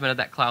management of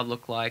that cloud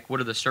look like? What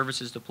are the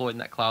services deployed in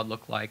that cloud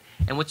look like?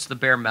 And what's the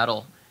bare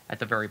metal at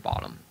the very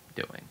bottom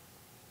doing?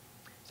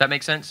 Does that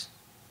make sense?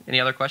 Any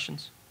other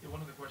questions? Yeah,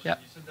 one other question. Yep.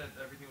 You said that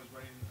everything was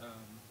running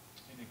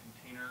in a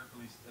container, at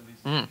least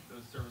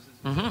those services.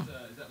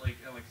 Is that like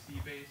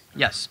LXC based?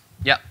 Yes.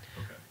 Yeah.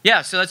 Okay.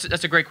 Yeah, so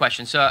that's a great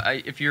question. So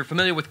if you're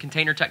familiar with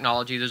container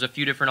technology, there's a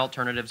few different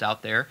alternatives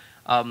out there.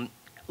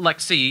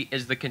 LXC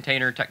is the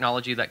container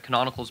technology that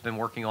Canonical's been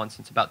working on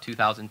since about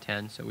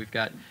 2010. So we've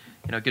got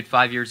a good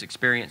 5 years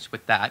experience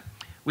with that.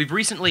 We've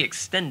recently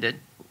extended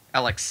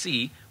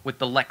LXC with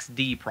the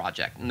LexD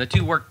project, and the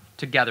two work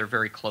together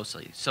very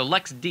closely. So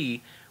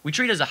LexD we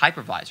treat as a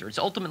hypervisor. It's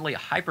ultimately a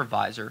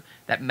hypervisor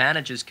that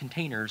manages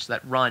containers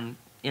that run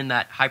in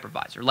that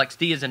hypervisor.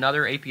 LexD is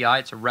another API.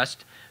 It's a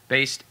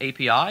REST-based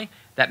API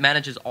that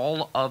manages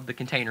all of the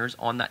containers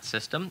on that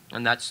system,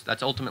 and that's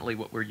ultimately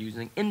what we're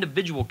using.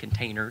 Individual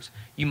containers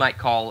you might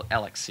call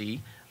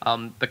LXC.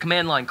 The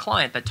command line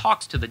client that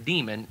talks to the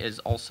daemon is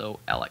also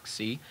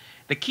LXC.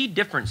 The key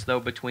difference, though,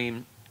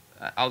 between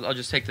I'll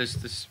just take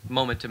this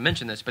moment to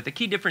mention this, but the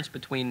key difference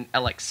between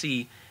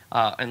LXC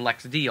and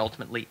LexD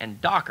ultimately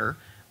and Docker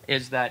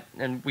is that,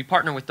 and we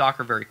partner with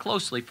Docker very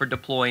closely for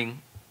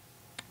deploying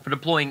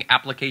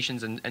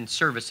applications and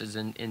services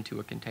into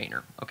a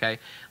container, okay?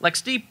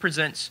 LXD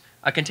presents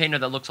a container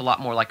that looks a lot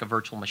more like a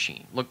virtual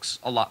machine, looks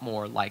a lot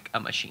more like a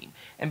machine.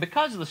 And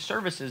because of the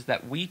services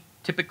that we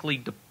typically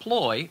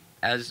deploy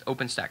as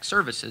OpenStack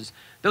services,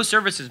 those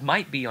services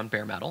might be on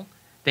bare metal,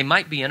 they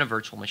might be in a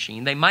virtual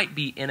machine, they might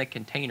be in a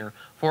container.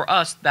 For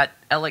us, that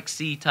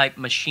LXC type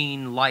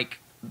machine-like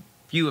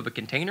view of a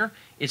container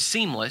is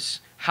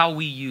seamless how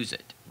we use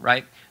it,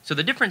 right? So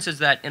the difference is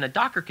that in a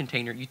Docker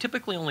container, you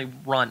typically only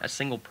run a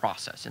single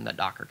process in that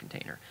Docker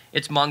container.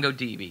 It's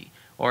MongoDB,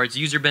 or it's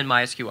user bin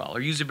MySQL, or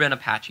user bin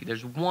Apache.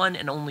 There's one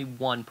and only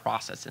one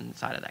process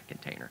inside of that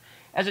container.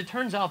 As it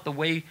turns out, the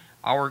way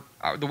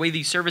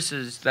these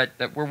services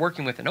that we're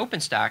working with in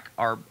OpenStack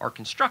are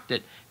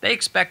constructed, they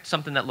expect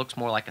something that looks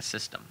more like a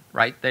system,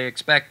 right? They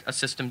expect a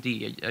systemd,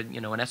 an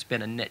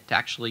sbin, a init to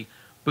actually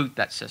boot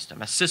that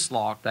system, a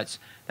syslog that's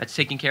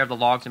taking care of the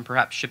logs and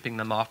perhaps shipping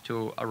them off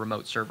to a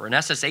remote server,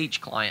 an SSH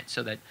client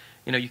so that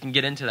you can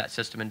get into that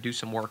system and do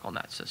some work on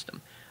that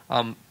system.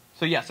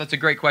 So yes, that's a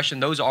great question.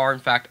 Those are in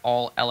fact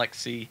all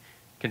LXC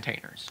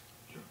containers.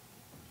 Sure.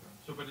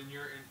 So, but in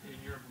your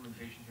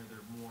implementation here,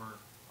 they're more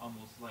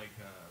almost like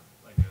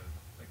a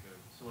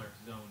Solaris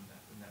zone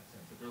in that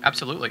sense. That they're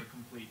Absolutely. A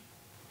complete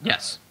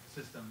yes.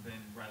 System then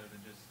rather than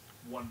just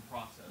one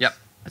process. Yep.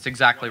 That's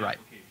exactly right.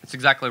 That's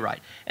exactly right.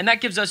 And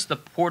that gives us the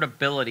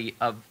portability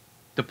of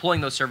deploying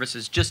those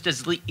services just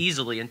as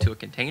easily into a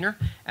container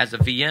as a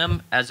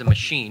VM, as a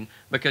machine,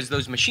 because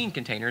those machine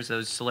containers,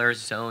 those Solaris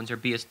zones or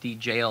BSD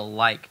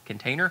jail-like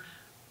container,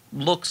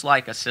 looks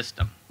like a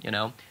system,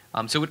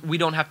 So we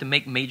don't have to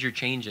make major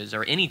changes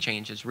or any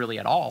changes really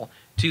at all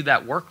to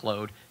that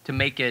workload to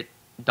make it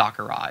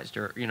Dockerized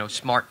or,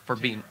 smart for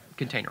being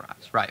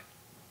containerized, right?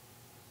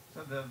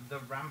 So the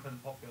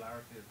rampant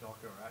popularity of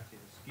Docker actually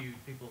has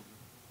skewed people's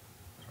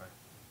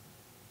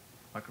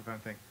microphone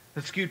thing.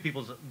 Has skewed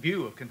people's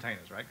view of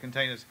containers, right?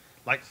 Containers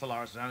like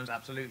Solaris zones,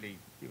 absolutely.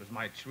 It was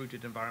my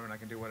rooted environment. I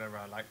can do whatever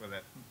I like with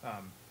it.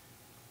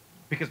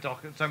 Because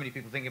Docker, so many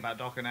people think about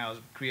Docker now as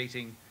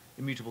creating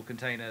immutable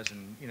containers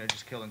and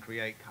just kill and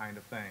create kind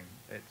of thing.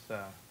 It's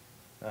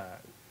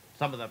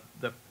some of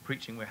the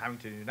preaching we're having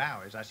to do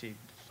now is actually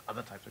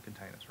other types of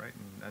containers, right?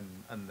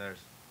 And there's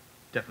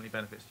definitely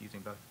benefits to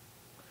using both.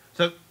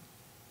 So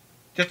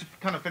just to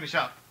kind of finish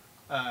up,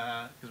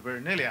 because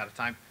we're nearly out of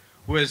time,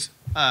 was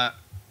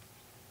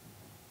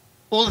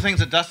all the things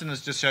that Dustin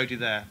has just showed you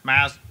there.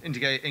 Maz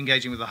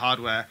engaging with the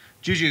hardware,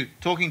 Juju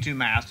talking to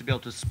Maz to be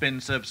able to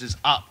spin services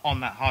up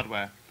on that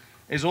hardware,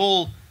 is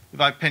all,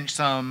 if I pinch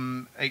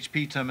some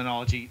HP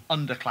terminology,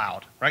 under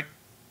cloud, right?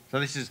 So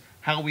this is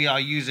how we are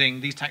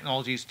using these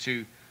technologies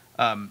to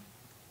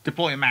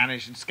deploy and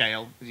manage and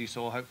scale, as you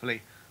saw,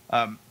 hopefully,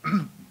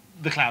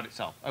 the cloud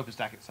itself,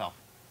 OpenStack itself.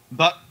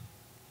 But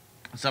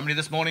somebody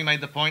this morning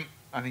made the point,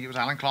 I think it was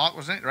Alan Clark,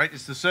 wasn't it? Right?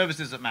 It's the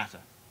services that matter,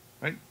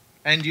 right?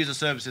 End user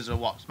services are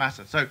what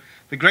matter. So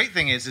the great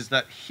thing is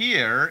that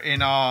here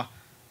in our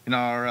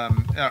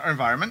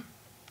environment,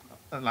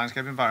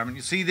 landscape environment,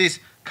 you see these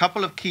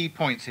couple of key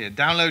points here.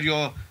 Download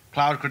your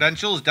cloud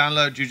credentials,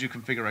 download Juju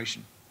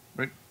configuration,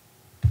 right?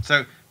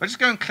 So if I just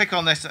go and click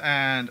on this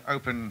and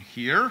open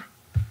here.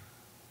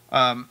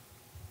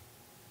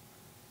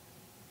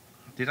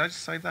 Did I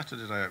just save that or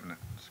did I open it?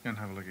 Let's go and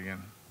have a look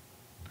again.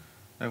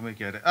 Then we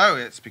get it. Oh,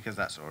 it's because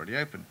that's already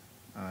open.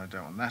 I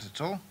don't want that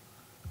at all.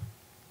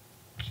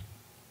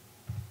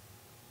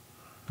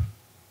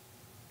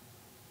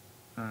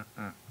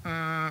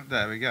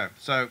 There we go.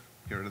 So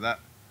get rid of that.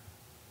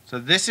 So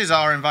this is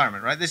our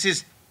environment, right? This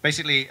is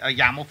basically a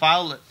YAML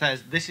file that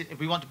says this is, if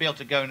we want to be able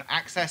to go and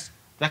access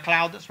the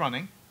cloud that's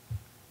running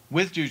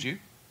with Juju,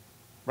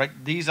 right?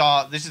 This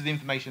is the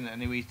information that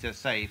we need to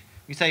save.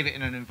 We save it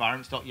in an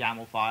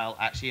environments.yaml file,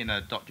 actually in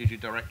a .juju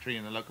directory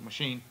in the local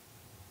machine.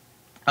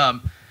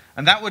 And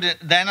that would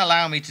then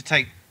allow me to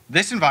take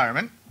this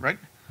environment, right?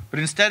 But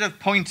instead of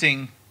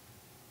pointing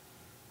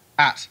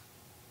at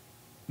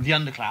the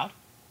undercloud,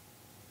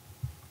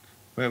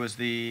 where was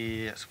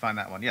let's find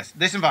that one. Yes,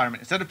 this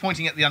environment, instead of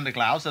pointing at the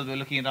undercloud, so that we're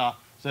looking at our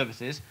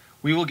services,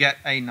 we will get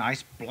a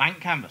nice blank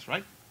canvas,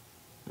 right?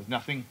 There's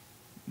nothing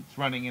that's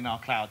running in our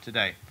cloud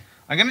today.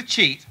 I'm going to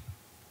cheat.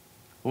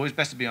 Always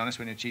best to be honest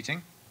when you're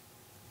cheating.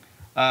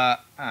 I'm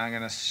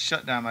going to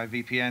shut down my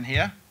VPN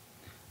here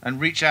and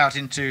reach out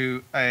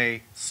into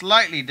a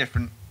slightly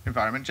different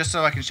environment, just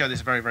so I can show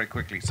this very, very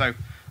quickly. So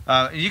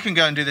you can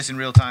go and do this in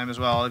real time as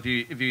well, if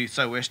you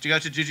so wish. To go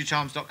to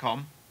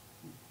jujucharms.com,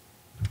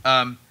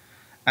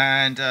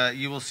 and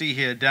you will see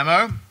here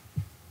demo.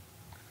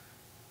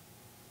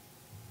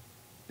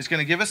 It's going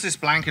to give us this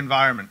blank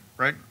environment,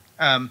 right?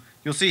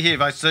 You'll see here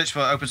if I search for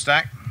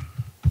OpenStack,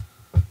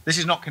 this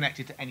is not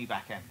connected to any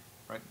backend.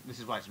 Right? This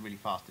is why it's really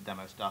fast to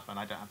demo stuff, and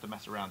I don't have to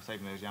mess around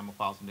saving those YAML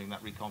files and doing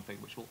that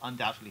reconfig, which will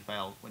undoubtedly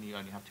fail when you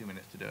only have 2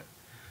 minutes to do it.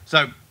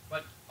 So,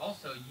 but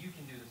also you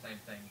can do the same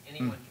thing.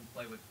 Anyone can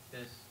play with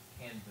this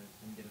canvas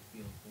and get a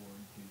feel for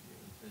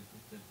Juju.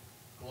 It's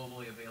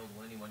globally available.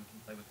 Anyone can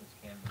play with this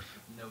canvas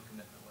with no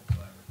commitment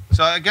whatsoever.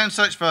 So I go and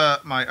search for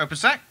my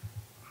OpenStack.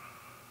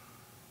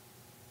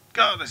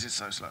 God, this is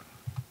so slow.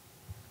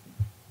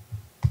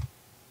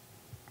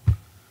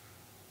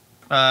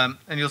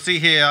 And you'll see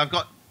here I've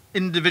got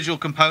individual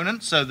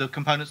components, so the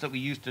components that we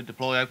use to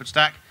deploy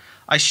OpenStack.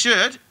 I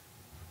should,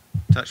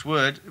 touch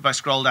wood, if I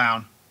scroll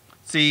down,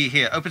 see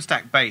here,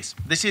 OpenStack base.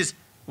 This is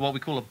what we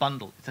call a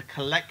bundle. It's a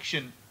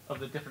collection of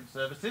the different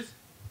services,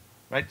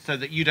 right? So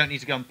that you don't need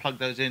to go and plug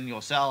those in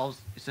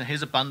yourselves. So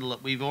here's a bundle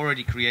that we've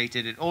already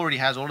created. It already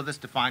has all of this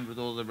defined with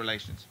all the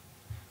relations.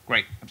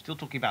 Great. I'm still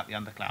talking about the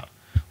undercloud.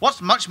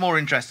 What's much more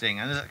interesting,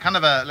 and there's kind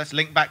of a, let's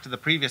link back to the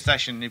previous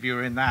session if you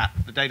were in that,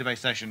 the database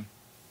session.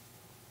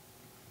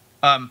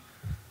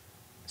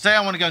 Say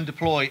I want to go and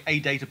deploy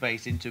a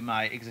database into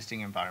my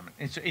existing environment,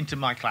 into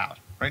my cloud,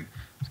 right?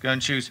 Let's go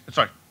and choose,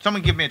 sorry,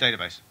 someone give me a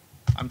database.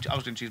 I was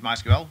going to choose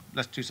MySQL.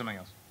 Let's choose something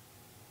else.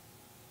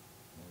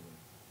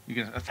 You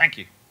can, thank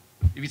you.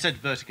 If you said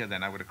Vertica,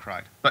 then I would have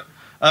cried. But,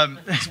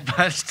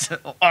 but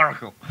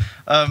Oracle.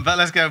 But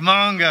let's go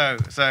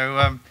Mongo.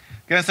 So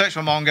go and search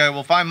for Mongo.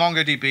 We'll find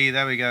MongoDB.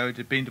 There we go. It's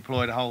been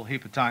deployed a whole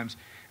heap of times.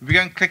 If we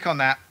go and click on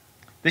that,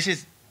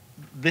 this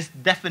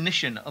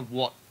definition of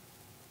what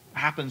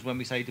happens when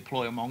we say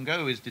deploy a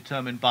Mongo is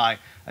determined by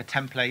a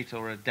template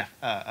or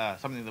a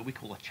something that we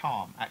call a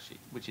charm, actually,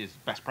 which is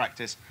best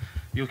practice.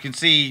 You can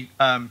see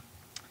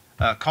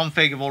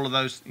config of all of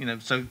those, you know,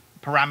 so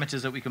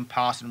parameters that we can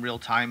pass in real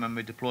time when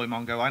we deploy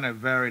Mongo. I know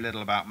very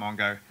little about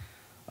Mongo.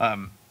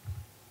 And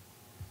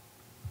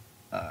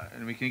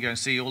we can go and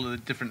see all of the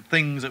different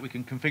things that we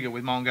can configure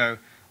with Mongo.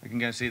 I can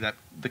go and see that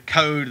the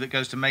code that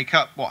goes to make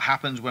up what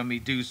happens when we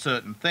do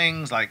certain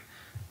things, like,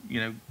 you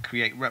know,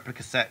 create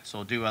replica sets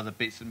or do other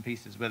bits and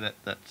pieces with it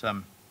that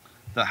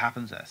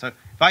happens there. So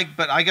if I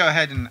go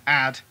ahead and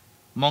add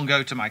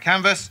Mongo to my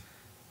canvas,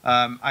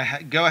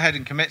 go ahead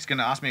and commit. It's going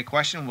to ask me a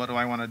question. What do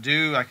I want to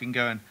do? I can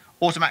go and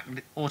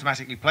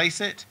automatically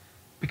place it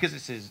because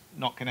this is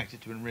not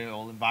connected to a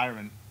real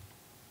environment.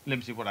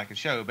 Limited what I could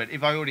show. But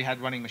if I already had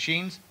running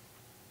machines,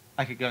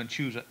 I could go and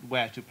choose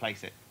where to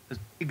place it. It's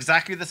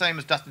exactly the same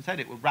as Dustin said.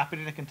 It would wrap it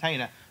in a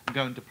container and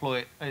go and deploy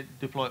it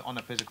on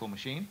a physical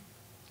machine.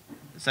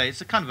 So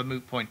it's a kind of a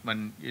moot point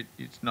when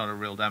it's not a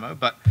real demo,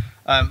 but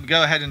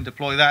go ahead and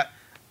deploy that,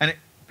 and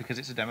because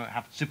it's a demo, it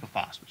happens super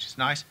fast, which is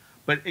nice.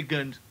 But it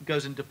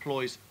goes and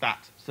deploys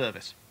that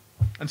service.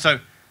 And so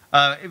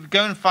if we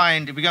go and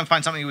find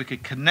something we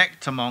could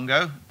connect to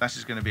Mongo, that's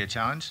just going to be a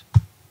challenge.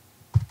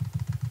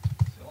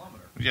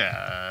 Ceilometer.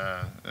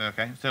 Yeah.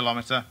 Okay.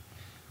 Ceilometer.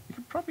 We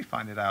could probably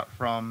find it out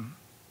from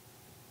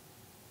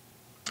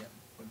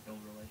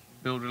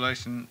build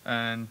relation.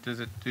 And does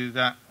it do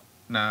that?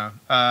 No.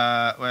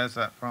 Where's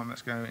that from?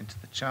 Let's go into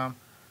the charm.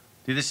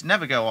 Do this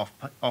never go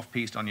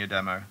off-piste on your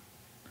demo?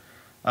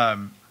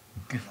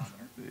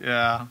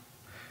 Yeah.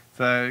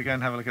 So go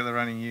and have a look at the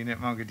running unit,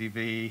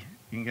 MongoDB. You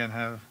can go and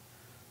have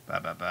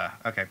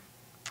Okay.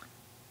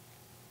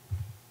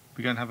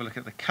 We go and have a look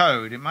at the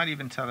code. It might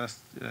even tell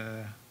us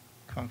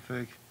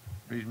config,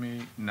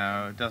 readme.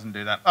 No, it doesn't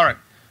do that. All right.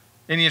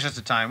 In the interest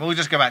of time, we'll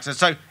just go back to.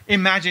 So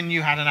imagine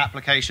you had an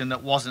application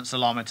that wasn't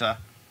Ceilometer.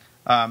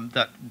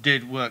 That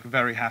did work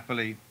very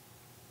happily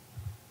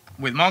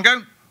with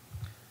Mongo.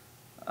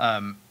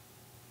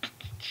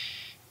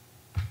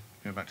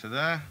 Go back to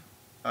there.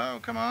 Oh,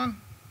 come on.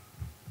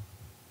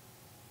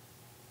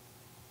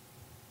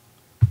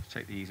 Let's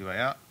take the easy way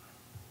out.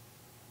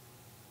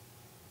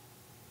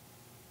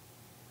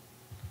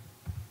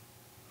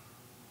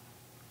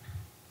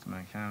 To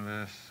my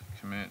canvas,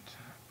 commit,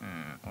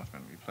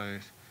 automatically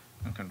place,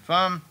 and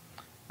confirm.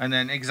 And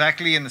then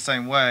exactly in the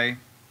same way,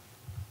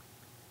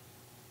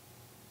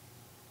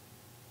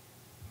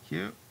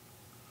 so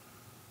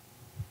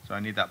I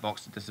need that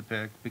box to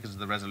disappear because of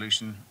the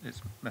resolution. It's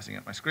messing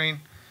up my screen.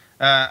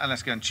 And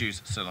let's go and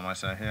choose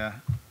Ceilometer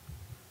here.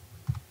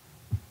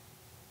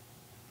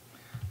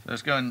 So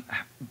let's go and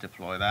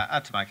deploy that,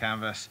 add to my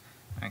canvas,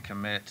 and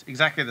commit.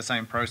 Exactly the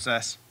same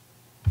process.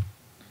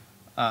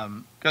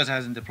 Goes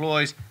ahead and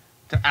deploys.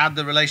 To add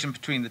the relation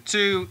between the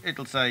two,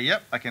 it'll say,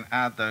 yep, I can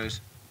add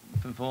those.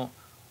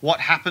 What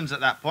happens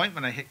at that point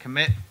when I hit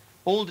commit?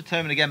 All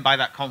determined again by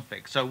that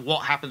config. So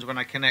what happens when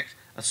I connect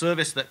a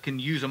service that can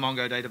use a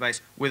Mongo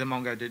database with a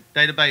Mongo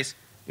database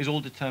is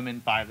all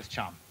determined by this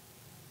charm.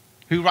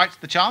 Who writes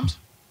the charms?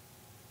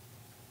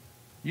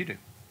 You do,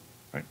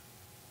 right?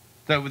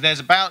 So there's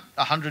about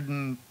 100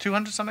 and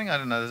 200 something. I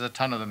don't know. There's a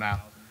ton of them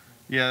now.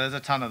 Yeah, there's a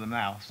ton of them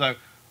now. So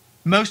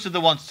most of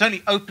the ones,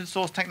 certainly open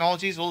source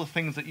technologies, all the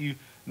things that you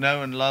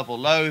know and love or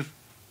loathe,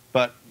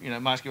 but you know,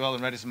 MySQL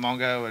and Redis and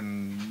Mongo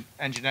and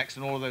Nginx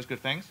and all of those good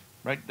things,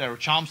 right? There are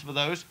charms for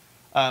those.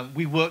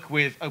 We work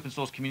with open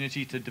source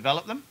community to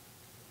develop them.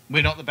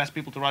 We're not the best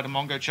people to write a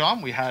Mongo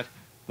charm. We had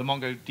the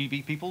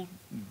MongoDB people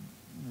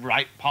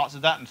write parts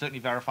of that and certainly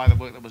verify the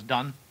work that was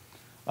done.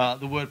 The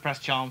WordPress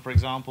charm, for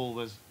example,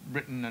 was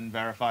written and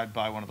verified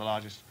by one of the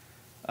largest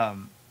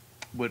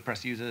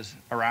WordPress users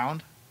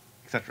around,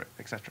 etc.,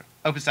 etc.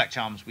 OpenStack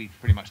charms we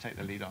pretty much take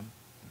the lead on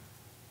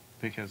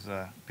because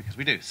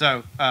we do.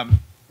 So,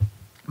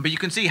 but you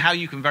can see how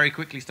you can very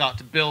quickly start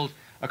to build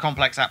a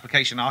complex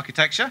application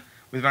architecture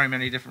with very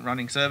many different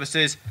running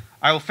services.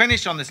 I will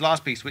finish on this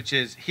last piece, which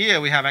is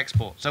here we have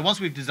export. So once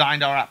we've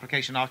designed our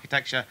application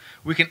architecture,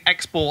 we can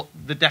export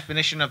the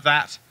definition of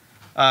that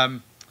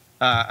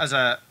as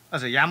a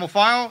YAML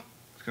file.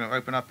 It's going to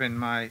open up in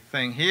my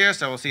thing here,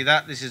 so we'll see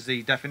that. This is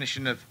the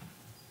definition of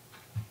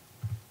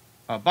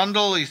our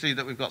bundle. You see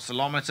that we've got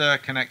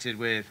Ceilometer connected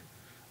with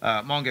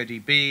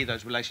MongoDB,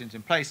 those relations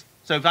in place.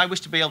 So if I wish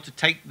to be able to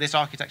take this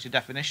architecture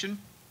definition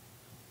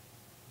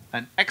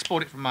and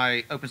export it from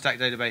my OpenStack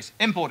database,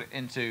 import it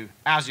into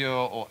Azure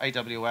or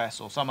AWS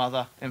or some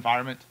other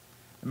environment,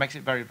 it makes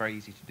it very, very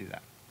easy to do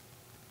that.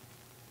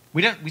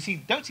 We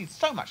don't see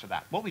so much of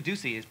that. What we do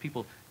see is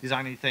people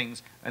designing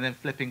things and then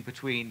flipping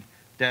between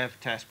dev,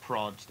 test,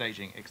 prod,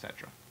 staging,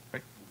 etc.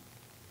 Right?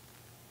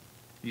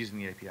 Using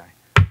the API.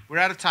 We're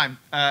out of time.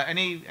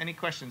 Any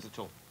questions at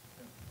all?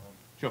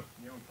 Sure.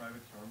 You have a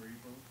private term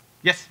repo?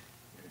 Yes.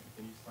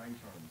 Can you sign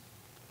terms?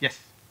 Yes.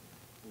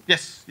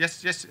 Yes.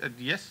 Yes. Yes.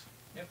 Yes.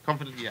 Yep.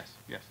 Confidently, yes.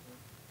 Yes.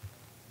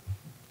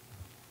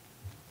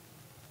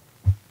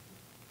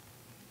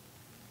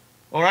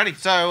 Alrighty.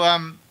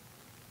 So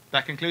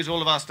that concludes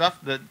all of our stuff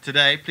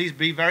today. Please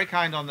be very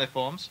kind on their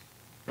forms,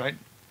 right?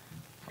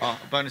 Our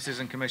bonuses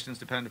and commissions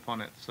depend upon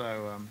it.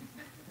 So,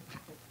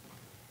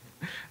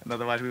 and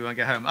otherwise we won't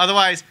get home.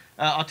 Otherwise,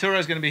 Arturo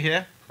is going to be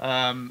here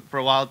for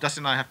a while.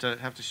 Dustin and I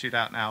have to shoot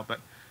out now. But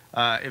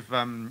if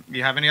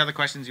you have any other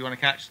questions you want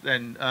to catch,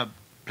 then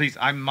please,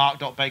 I'm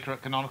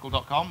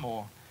marc.baker@canonical.com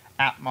or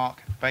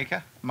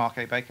 @marcbaker, Mark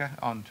A. Baker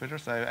on Twitter.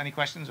 So any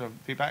questions or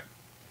feedback,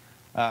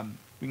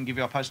 we can give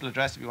you our postal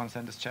address if you want to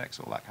send us checks,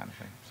 all that kind of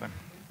thing. So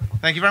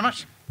thank you very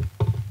much.